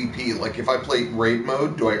earn BP? Like, if I play raid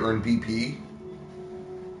mode, do I earn BP?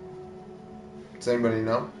 Does anybody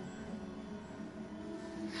know?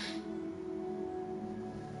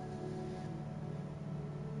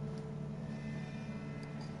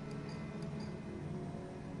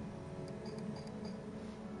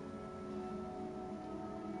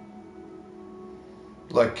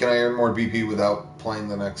 Like, can I earn more BP without playing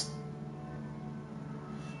the next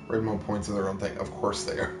raid mode? Points of their own thing? Of course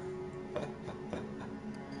they are.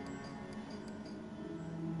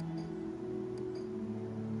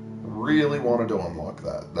 Really wanted to unlock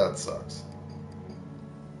that. That sucks.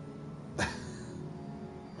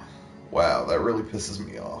 Wow, that really pisses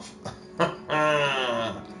me off.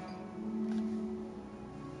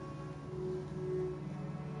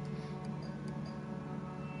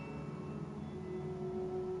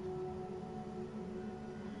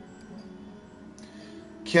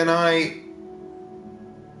 Can I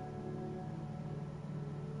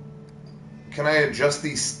adjust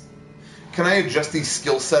these? Can I adjust these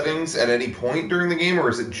skill settings at any point during the game, or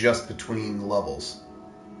is it just between levels?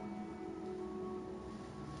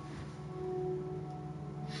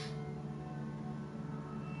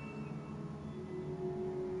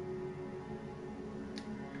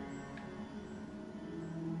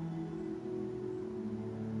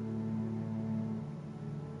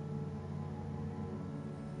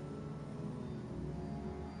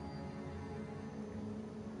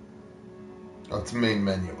 Oh, it's main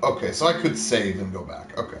menu. Okay, so I could save and go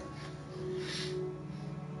back. Okay.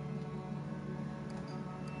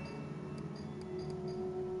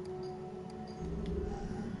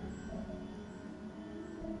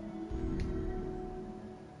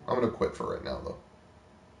 I'm going to quit for right now, though.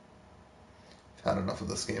 I've had enough of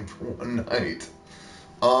this game for one night.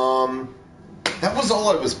 That was all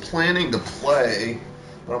I was planning to play,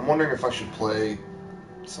 but I'm wondering if I should play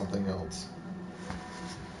something else.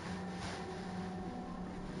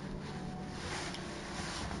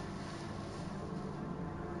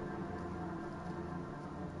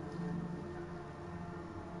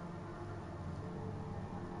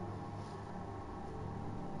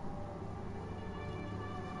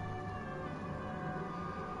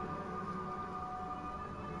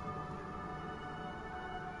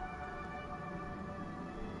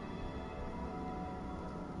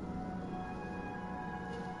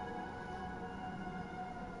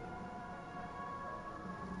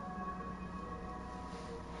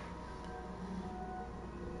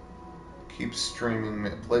 Keep streaming.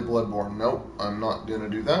 Play Bloodborne. Nope, I'm not gonna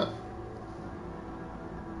do that.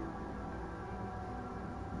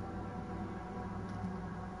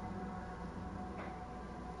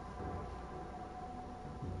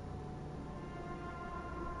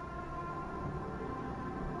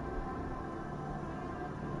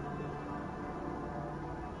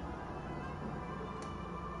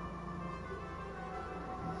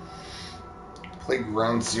 Play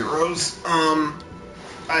Ground Zeroes.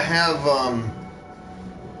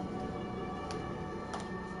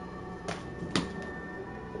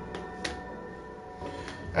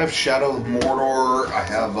 I have Shadow of Mordor. I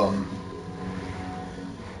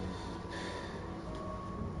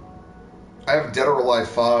have Dead or Alive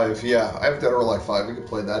 5. Yeah, I have Dead or Alive 5. We could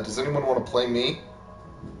play that. Does anyone want to play me?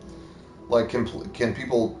 Like, can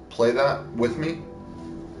people play that with me?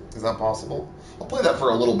 Is that possible? I'll play that for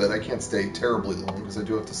a little bit. I can't stay terribly long because I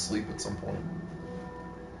do have to sleep at some point.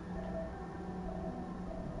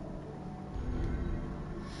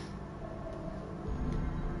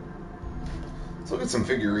 Let's look at some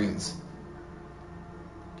figurines.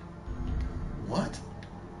 What?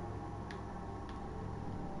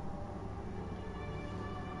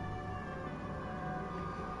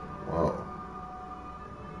 Whoa.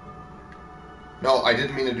 No, I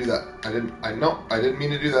didn't mean to do that. I didn't mean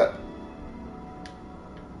to do that.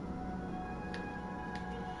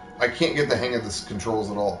 I can't get the hang of this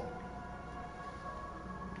controls at all.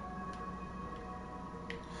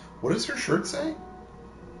 What does her shirt say?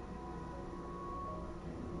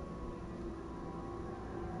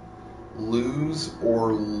 Lose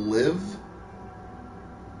or live?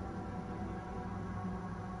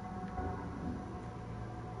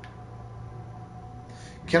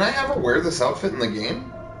 Can I have her wear this outfit in the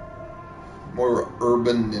game? More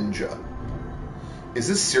urban ninja. Is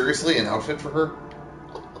this seriously an outfit for her?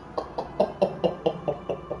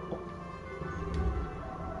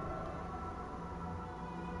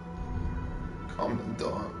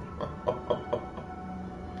 Commandant.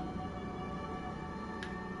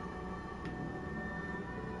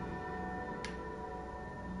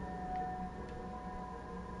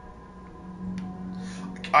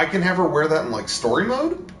 I can have her wear that in like story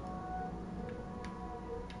mode?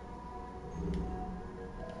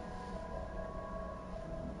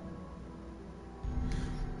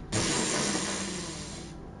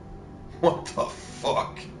 What the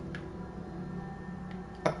fuck?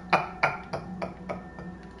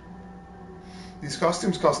 These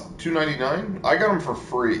costumes cost $2.99? I got them for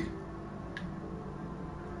free.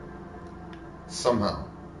 Somehow.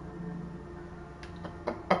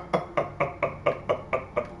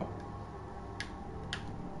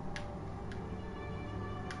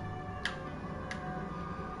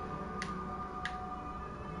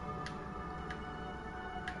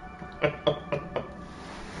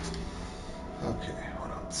 Okay,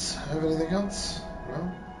 what else? Have anything else?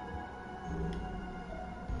 No?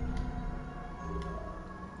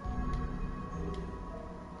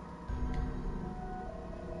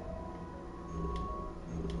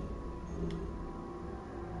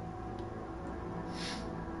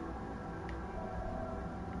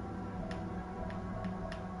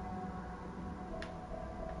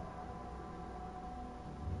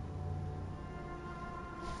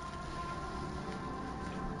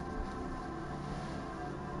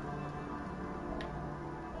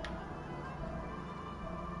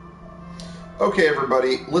 Okay,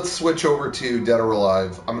 everybody, let's switch over to Dead or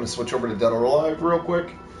Alive. I'm going to switch over to Dead or Alive real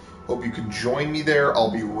quick. Hope you can join me there.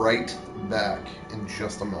 I'll be right back in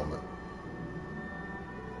just a moment.